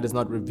flesh and blood has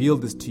not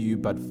revealed this to you,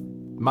 but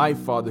my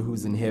Father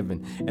who's in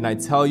heaven. And I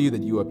tell you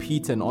that you are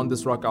Peter, and on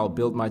this rock I'll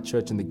build my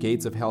church, and the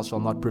gates of hell shall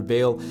not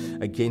prevail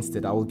against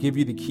it. I will give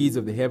you the keys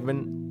of the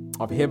heaven,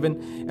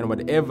 and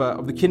whatever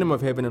of the kingdom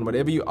of heaven, and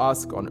whatever you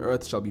ask on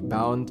earth shall be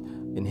bound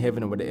in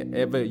heaven, and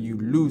whatever you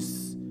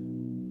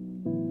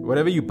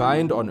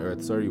bind on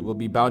earth, will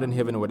be bound in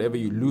heaven, and whatever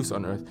you loose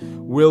on earth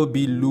will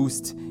be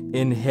loosed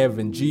in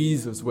heaven."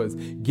 Jesus was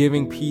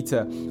giving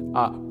Peter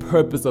a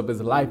purpose of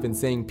his life and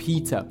saying,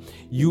 "Peter,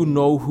 you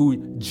know who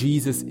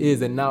Jesus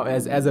is. And now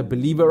as a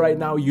believer right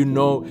now, you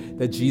know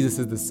that Jesus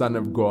is the Son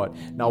of God.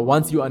 Now,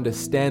 once you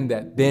understand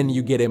that, then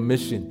you get a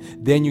mission.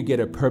 Then you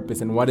get a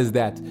purpose. And what is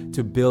that?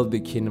 To build the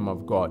kingdom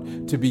of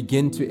God, to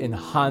begin to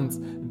enhance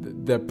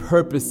the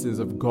purposes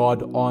of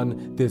God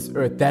on this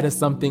earth. That is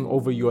something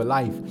over your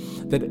life.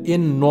 That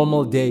in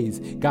normal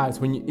days, guys,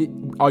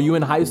 are you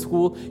in high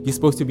school? You're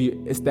supposed to be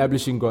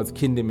establishing God's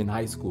kingdom in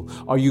high school.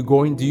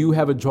 Do you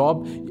have a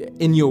job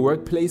in your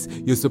workplace?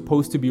 You're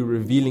supposed to be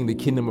revealing the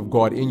kingdom of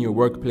God in your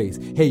workplace.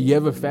 Hey, you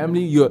have a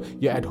family, you're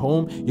at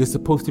home, you're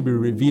supposed to be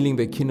revealing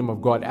the kingdom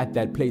of God at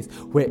that place.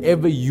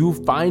 Wherever you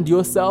find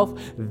yourself,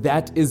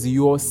 that is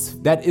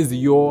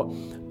your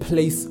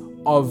place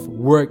of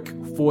work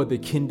for the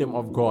kingdom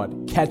of God.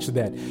 Catch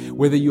that.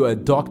 Whether you're a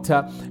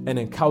doctor, an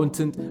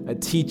accountant, a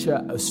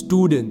teacher, a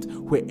student,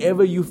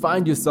 wherever you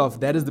find yourself,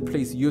 that is the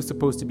place you're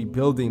supposed to be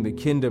building the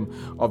kingdom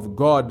of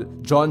God.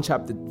 John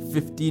chapter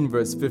 15,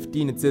 verse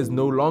 15, it says,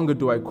 "No longer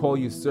do I call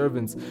you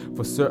servants,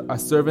 for a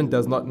servant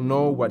does not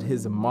know what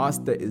his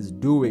master is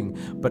doing,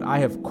 but I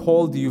have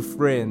called you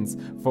friends,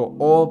 for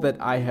all that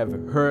I've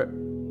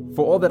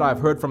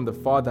heard from the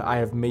Father, I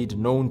have made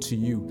known to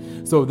you."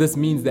 So this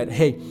means that,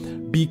 hey,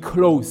 be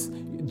close.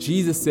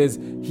 Jesus says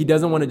he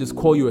doesn't want to just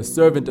call you a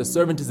servant. A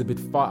servant is a bit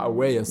far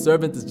away. A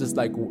servant is just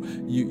like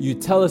you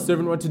tell a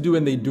servant what to do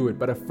and they do it.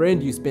 But a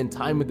friend, you spend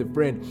time with a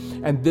friend.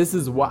 And this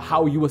is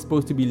how you are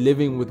supposed to be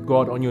living with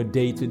God on your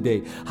day to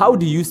day. How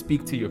do you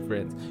speak to your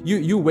friends?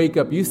 You wake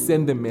up, you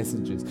send them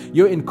messages.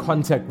 You're in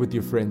contact with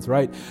your friends,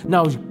 right?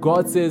 Now,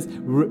 God says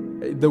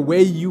the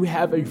way you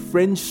have a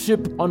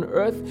friendship on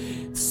earth,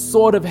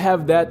 sort of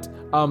have that,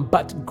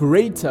 but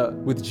greater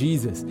with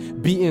Jesus.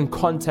 Be in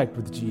contact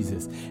with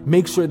Jesus.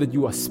 Make sure that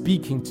you are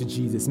speaking to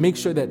Jesus. Make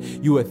sure that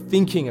you are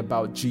thinking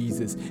about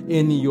Jesus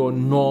in your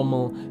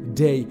normal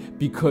day,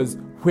 because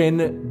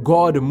when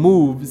God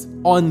moves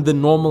on the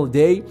normal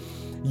day,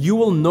 you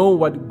will know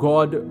what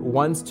God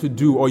wants to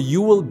do, or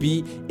you will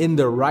be in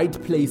the right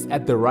place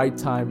at the right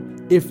time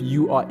if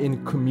you are in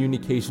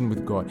communication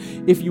with God,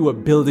 if you are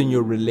building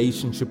your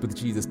relationship with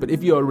Jesus. But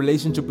if your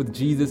relationship with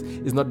Jesus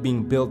is not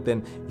being built,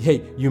 then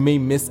hey, you may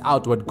miss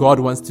out what God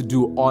wants to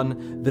do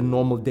on the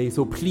normal day.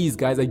 So please,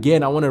 guys,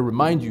 again, I want to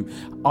remind you,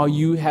 are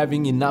you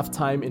having enough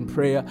time in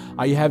prayer?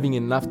 Are you having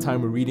enough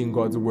time reading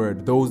God's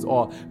word? Those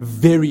are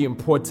very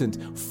important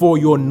for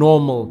your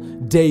normal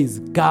days.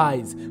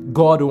 Guys,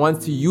 God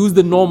wants to use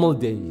the normal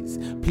days.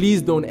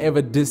 Please don't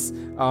ever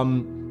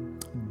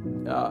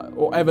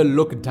or ever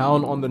look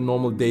down on the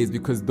normal days,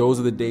 because those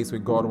are the days where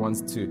God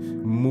wants to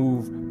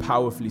move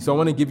powerfully. So I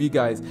want to give you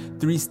guys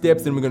 3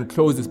 steps, and we're going to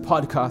close this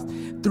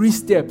podcast. 3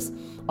 steps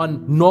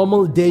on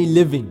normal day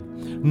living.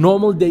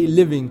 Normal day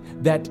living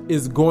that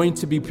is going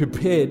to be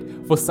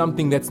prepared for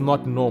something that's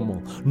not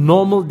normal.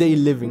 Normal day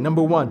living.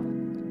 Number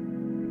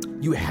 1,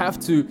 you have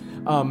to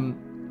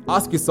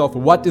ask yourself,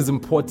 what is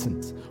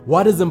important?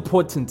 What is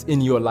important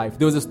in your life?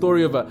 There was a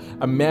story of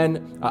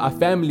a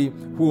family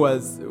who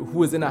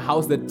was in a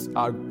house that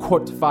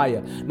caught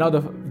fire. Now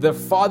the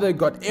father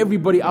got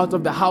everybody out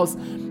of the house,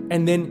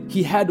 and then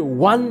he had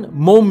one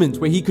moment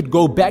where he could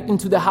go back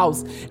into the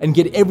house and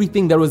get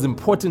everything that was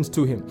important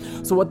to him.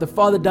 So what the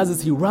father does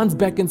is he runs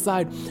back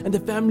inside, and the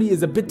family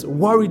is a bit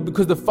worried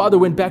because the father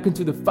went back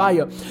into the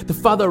fire. The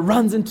father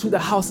runs into the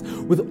house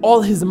with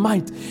all his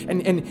might,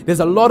 and there's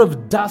a lot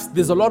of dust,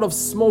 there's a lot of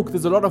smoke,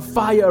 there's a lot of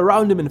fire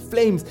around him and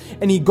flames,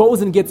 and he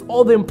goes and gets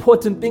all the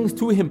important things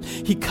to him.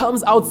 He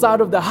comes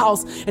outside of the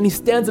house and he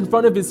stands in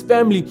front of his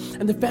family,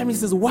 and the family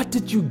says, "What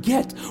did you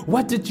get?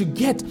 What did you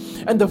get?"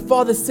 And the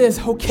father says,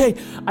 "Okay,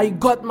 I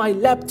got my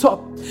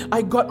laptop,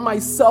 I got my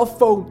cell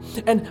phone,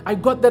 and I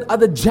got that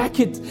other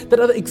jacket, that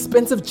other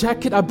expensive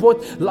jacket I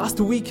bought last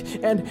week,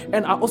 and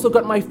I also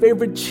got my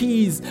favorite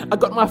cheese. I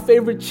got my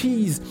favorite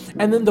cheese."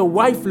 And then the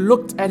wife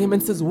looked at him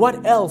and says,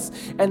 "What else?"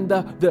 And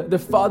the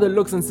father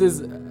looks and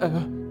says,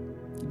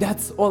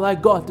 "That's all I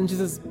got." And she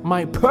says,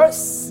 "My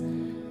purse?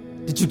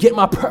 Did you get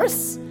my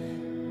purse?"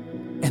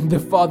 And the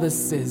father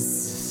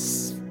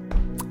says,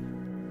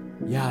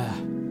 "Yeah,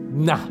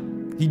 nah,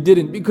 he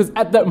didn't." Because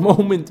at that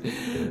moment,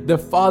 the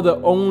Father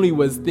only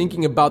was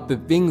thinking about the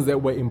things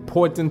that were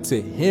important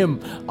to him.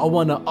 I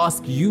want to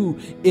ask you,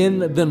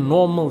 in the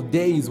normal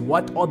days,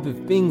 what are the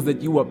things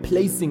that you are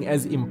placing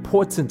as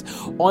important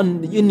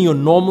in your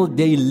normal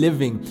day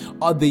living?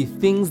 Are they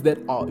things that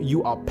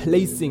you are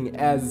placing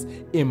as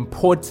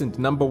important?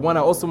 Number one,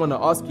 I also want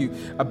to ask you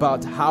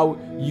about how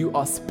you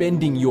are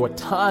spending your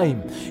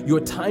time. Your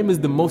time is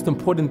the most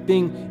important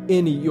thing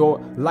in your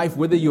life,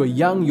 whether you're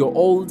young, you're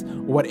old,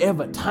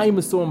 whatever. Time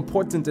is so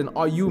important. And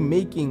are you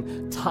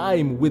making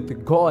time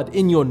with God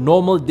in your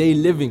normal day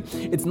living?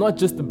 It's not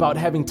just about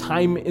having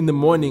time in the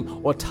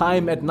morning or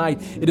time at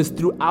night. It is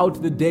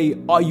throughout the day.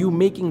 Are you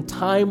making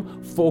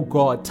time for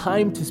God,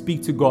 time to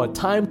speak to God,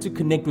 time to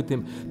connect with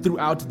Him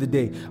throughout the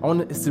day? I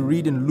want us to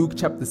read in Luke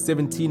chapter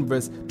 17,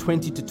 verse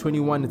 20 to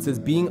 21. It says,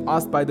 being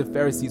asked by the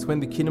Pharisees when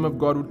the kingdom of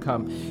God would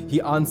come,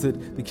 he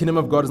answered, the kingdom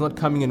of God is not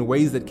coming in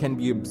ways that can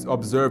be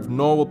observed,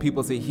 nor will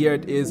people say, here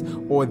it is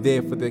or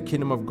there, for the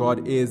kingdom of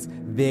God is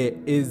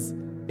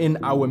in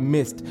our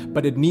midst,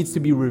 but it needs to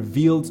be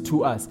revealed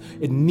to us.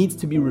 It needs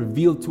to be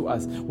revealed to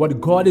us.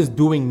 What God is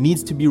doing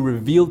needs to be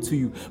revealed to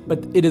you,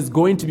 but it is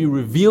going to be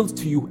revealed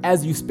to you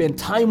as you spend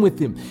time with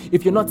Him.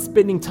 If you're not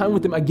spending time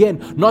with Him,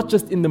 again, not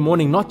just in the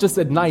morning, not just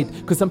at night,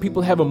 because some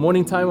people have a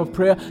morning time of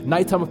prayer,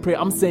 night time of prayer.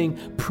 I'm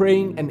saying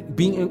praying and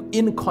being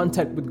in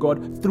contact with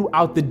God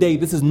throughout the day.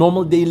 This is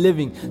normal day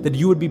living, that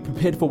you would be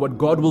prepared for what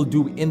God will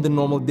do in the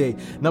normal day.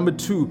 Number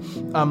two,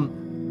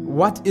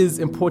 what is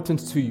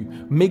important to you?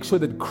 Make sure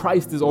that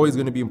Christ is always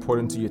going to be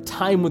important to you.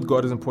 Time with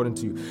God is important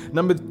to you.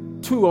 Number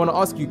two, I want to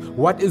ask you,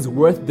 what is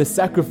worth the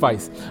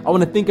sacrifice? I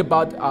want to think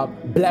about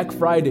Black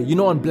Friday. You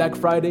know, on Black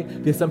Friday,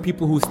 there's some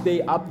people who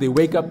stay up, they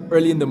wake up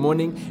early in the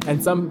morning,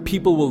 and some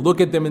people will look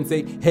at them and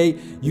say, hey,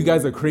 you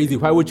guys are crazy.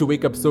 Why would you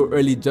wake up so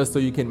early just so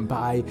you can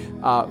buy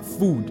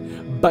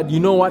food? But you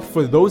know what?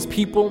 For those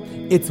people,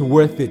 it's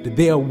worth it.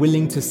 They are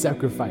willing to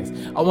sacrifice.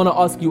 I want to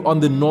ask you, on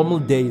the normal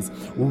days,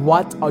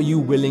 what are you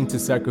willing to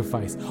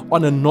sacrifice?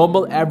 On a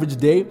normal average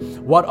day,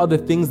 what are the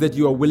things that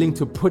you are willing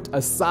to put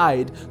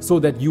aside so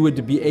that you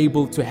would be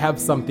able to have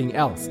something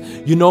else?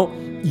 You know,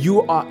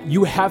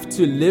 you have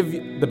to live.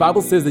 The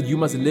Bible says that you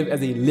must live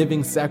as a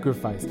living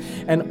sacrifice.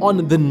 And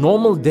on the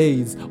normal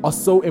days are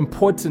so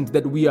important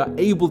that we are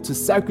able to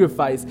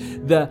sacrifice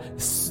the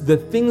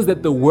things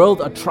that the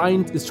world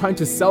is trying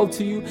to sell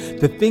to you,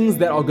 the things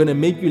that are going to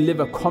make you live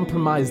a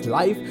compromised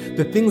life,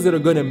 the things that are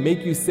going to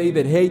make you say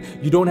that, hey,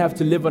 you don't have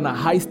to live on a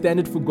high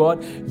standard for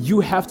God. You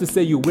have to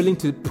say you're willing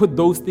to put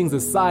those things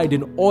aside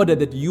in order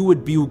that you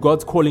would be who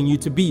God's calling you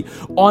to be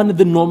on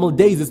the normal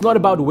days. It's not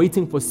about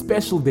waiting for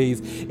special days.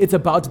 It's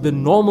about the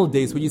normal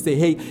days where you say,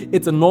 hey,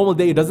 it's a normal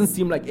day. It doesn't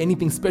seem like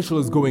anything special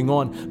is going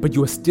on, but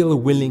you are still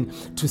willing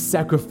to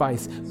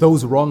sacrifice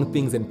those wrong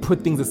things and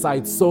put things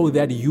aside so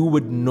that you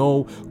would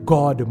know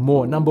God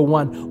more. Number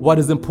one, what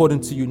is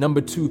important to you?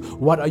 Number two,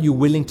 what are you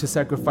willing to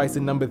sacrifice?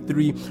 And number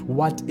three,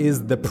 what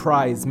is the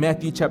prize?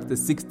 Matthew chapter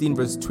 16,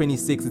 verse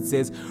 26, it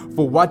says,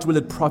 for what will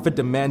it profit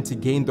a man to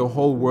gain the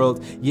whole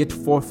world, yet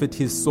forfeit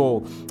his soul?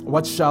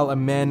 What shall a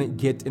man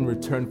get in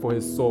return for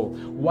his soul?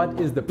 What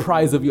is the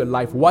prize of your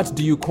life? What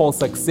do you call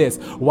success?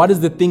 What is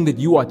the thing that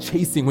you are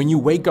chasing when you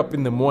wake up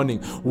in the morning?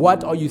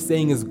 What are you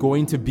saying is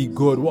going to be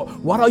good?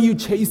 What are you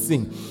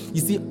chasing?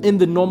 You see, in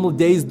the normal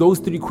days, those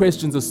three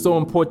questions are so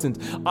important.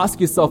 Ask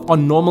yourself,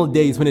 on normal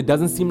days when it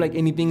doesn't seem like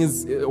anything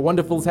is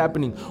wonderful is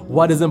happening,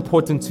 what is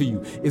important to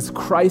you? Is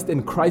Christ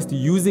and Christ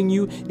using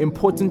you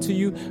important to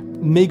you?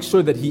 Make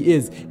sure that He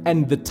is.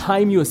 And the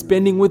time you are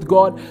spending with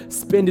God,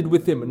 spend it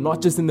with Him,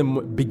 not just in the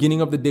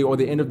beginning of the day or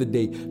the end of the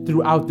day,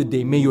 throughout the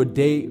day. May your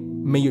day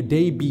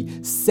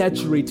be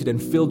saturated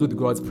and filled with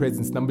God's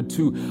presence. Number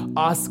two,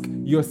 ask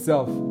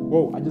yourself.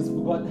 Whoa, I just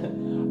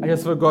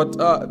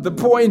forgot the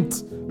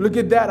point. Look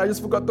at that. I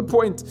just forgot the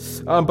point.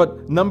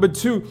 But number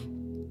two,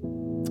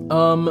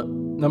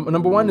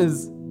 number one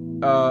is,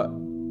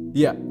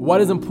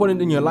 what is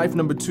important in your life?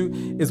 Number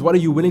two is, what are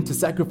you willing to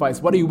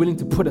sacrifice? What are you willing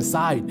to put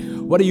aside?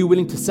 What are you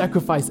willing to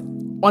sacrifice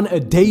on a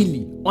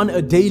daily,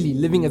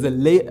 living as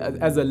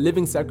a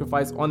living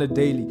sacrifice on a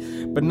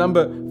daily? But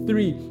number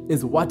three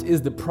is, what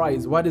is the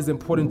prize? What is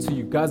important to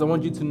you? Guys, I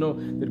want you to know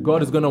that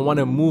God is going to want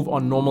to move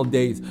on normal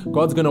days.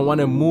 God's going to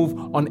want to move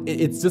on.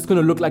 It's just going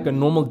to look like a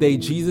normal day.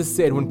 Jesus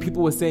said, when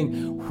people were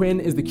saying, when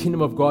is the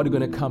kingdom of God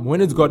going to come?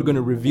 When is God going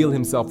to reveal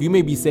Himself? You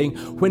may be saying,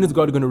 when is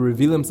God going to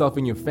reveal Himself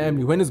in your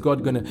family? When is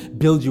God going to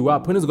build you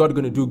up? When is God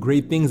going to do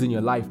great things in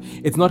your life?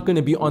 It's not going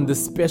to be on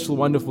this special,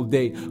 wonderful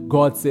day.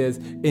 God says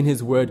in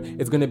His word,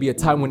 it's going to be a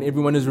time when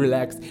everyone is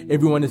relaxed,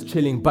 everyone is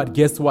chilling. But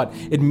guess what?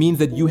 It means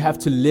that you have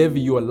to live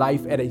your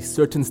life at a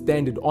certain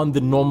standard on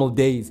the normal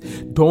days.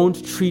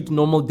 Don't treat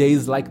normal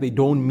days like they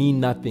don't mean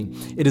nothing.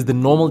 It is the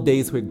normal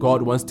days where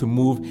God wants to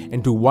move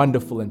and do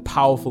wonderful and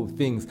powerful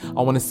things.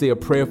 I want to say a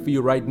prayer for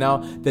you right now,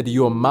 that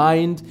your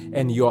mind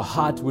and your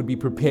heart would be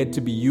prepared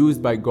to be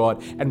used by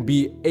God and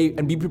be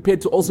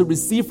prepared to also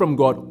receive from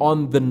God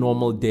on the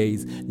normal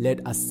days.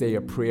 Let us say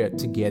a prayer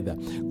together.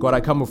 God,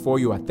 I come before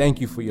you. I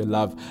thank you for your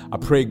love. I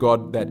pray, God,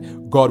 God,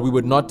 that God, we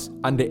would not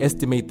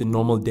underestimate the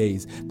normal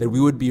days, that we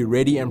would be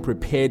ready and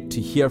prepared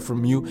to hear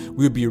from you.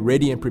 We would be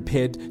ready and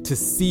prepared to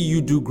see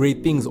you do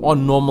great things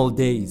on normal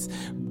days.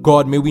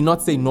 God, may we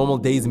not say normal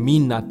days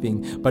mean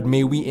nothing, but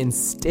may we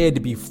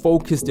instead be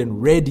focused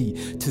and ready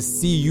to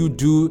see you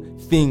do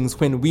things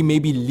when we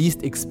maybe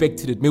least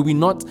expected it. May we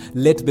not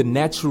let the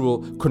natural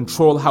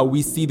control how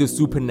we see the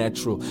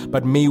supernatural,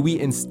 but may we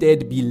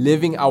instead be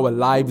living our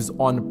lives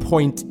on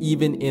point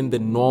even in the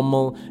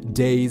normal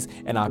days.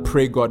 And I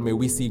pray, God, may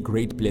we see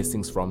great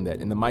blessings from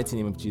that. In the mighty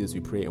name of Jesus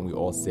we pray, and we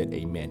all said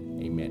amen.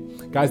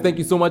 Amen. Guys, thank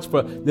you so much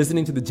for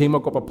listening to the J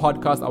Makopa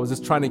podcast. I was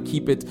just trying to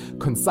keep it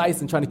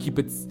concise and trying to keep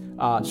it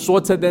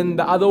shorter than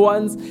the other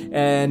ones,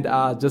 and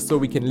just so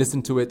we can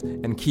listen to it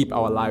and keep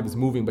our lives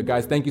moving. But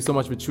guys, thank you so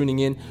much for tuning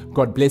in.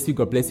 God bless you.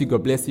 God bless you.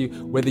 God bless you.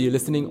 Whether you're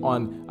listening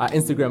on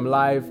Instagram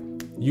Live,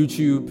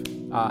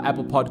 YouTube,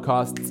 Apple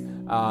Podcasts,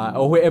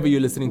 or wherever you're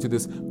listening to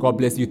this, God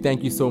bless you.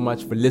 Thank you so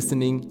much for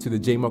listening to the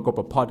J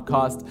Makopa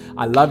podcast.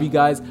 I love you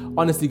guys.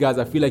 Honestly, guys,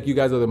 I feel like you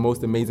guys are the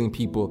most amazing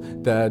people.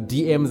 The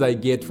DMs I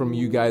get from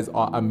you guys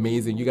are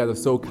amazing. You guys are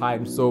so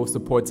kind, so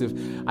supportive.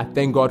 I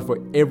thank God for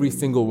every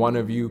single one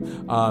of you.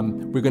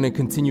 We're going to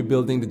continue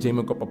building the J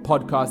Makopa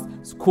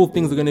podcast. So cool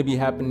things are going to be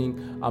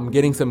happening. I'm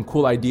getting some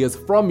cool ideas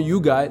from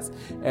you guys,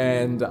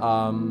 and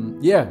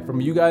from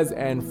you guys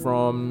and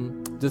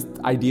from just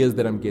ideas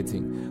that I'm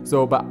getting.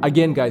 So, but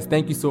again, guys,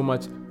 thank you so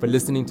much for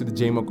listening to the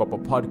J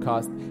Makopa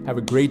podcast. Have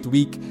a great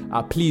week.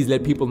 Please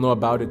let people know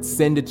about it.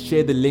 Send it,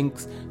 share the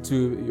links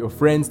to your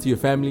friends, to your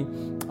family.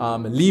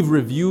 Leave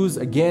reviews.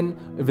 Again,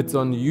 if it's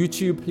on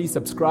YouTube, please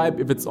subscribe.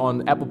 If it's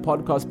on Apple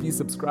Podcasts, please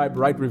subscribe,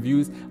 write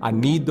reviews. I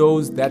need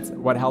those. That's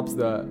what helps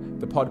the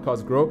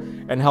podcast grow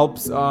and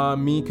helps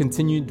me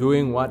continue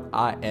doing what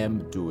I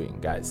am doing,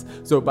 guys.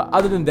 So, but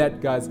other than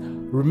that, guys,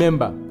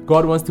 remember,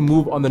 God wants to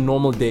move on the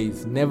normal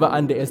days. Never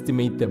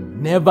underestimate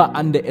them. Never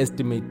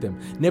underestimate them.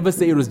 Never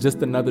say it was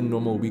just another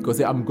normal week, or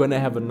say I'm going to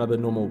have another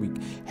normal week.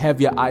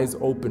 Have your eyes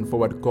open for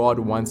what God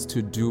wants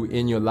to do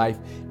in your life,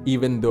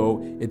 even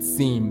though it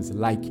seems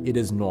like it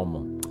is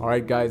normal. All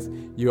right, guys,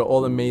 you're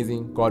all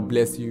amazing. God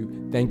bless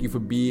you. Thank you for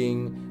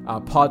being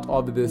a part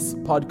of this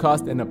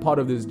podcast and a part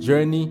of this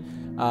journey.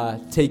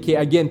 Take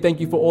care. Again, thank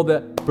you for all the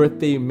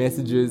birthday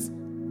messages.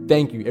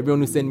 Thank you.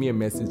 Everyone who sent me a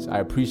message, I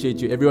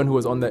appreciate you. Everyone who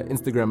was on the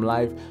Instagram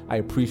Live, I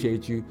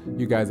appreciate you.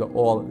 You guys are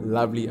all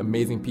lovely,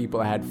 amazing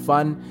people. I had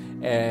fun,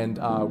 and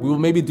we will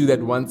maybe do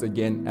that once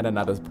again at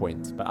another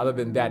point. But other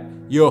than that,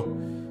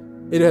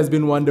 it has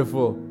been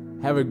wonderful.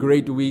 Have a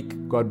great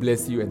week. God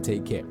bless you and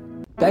take care.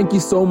 Thank you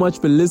so much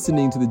for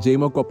listening to the J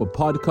Makopa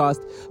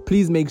podcast.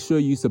 Please make sure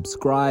you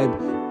subscribe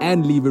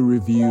and leave a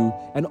review,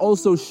 and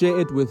also share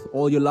it with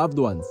all your loved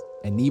ones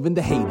and even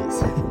the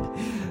haters.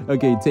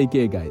 Okay, take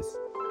care, guys.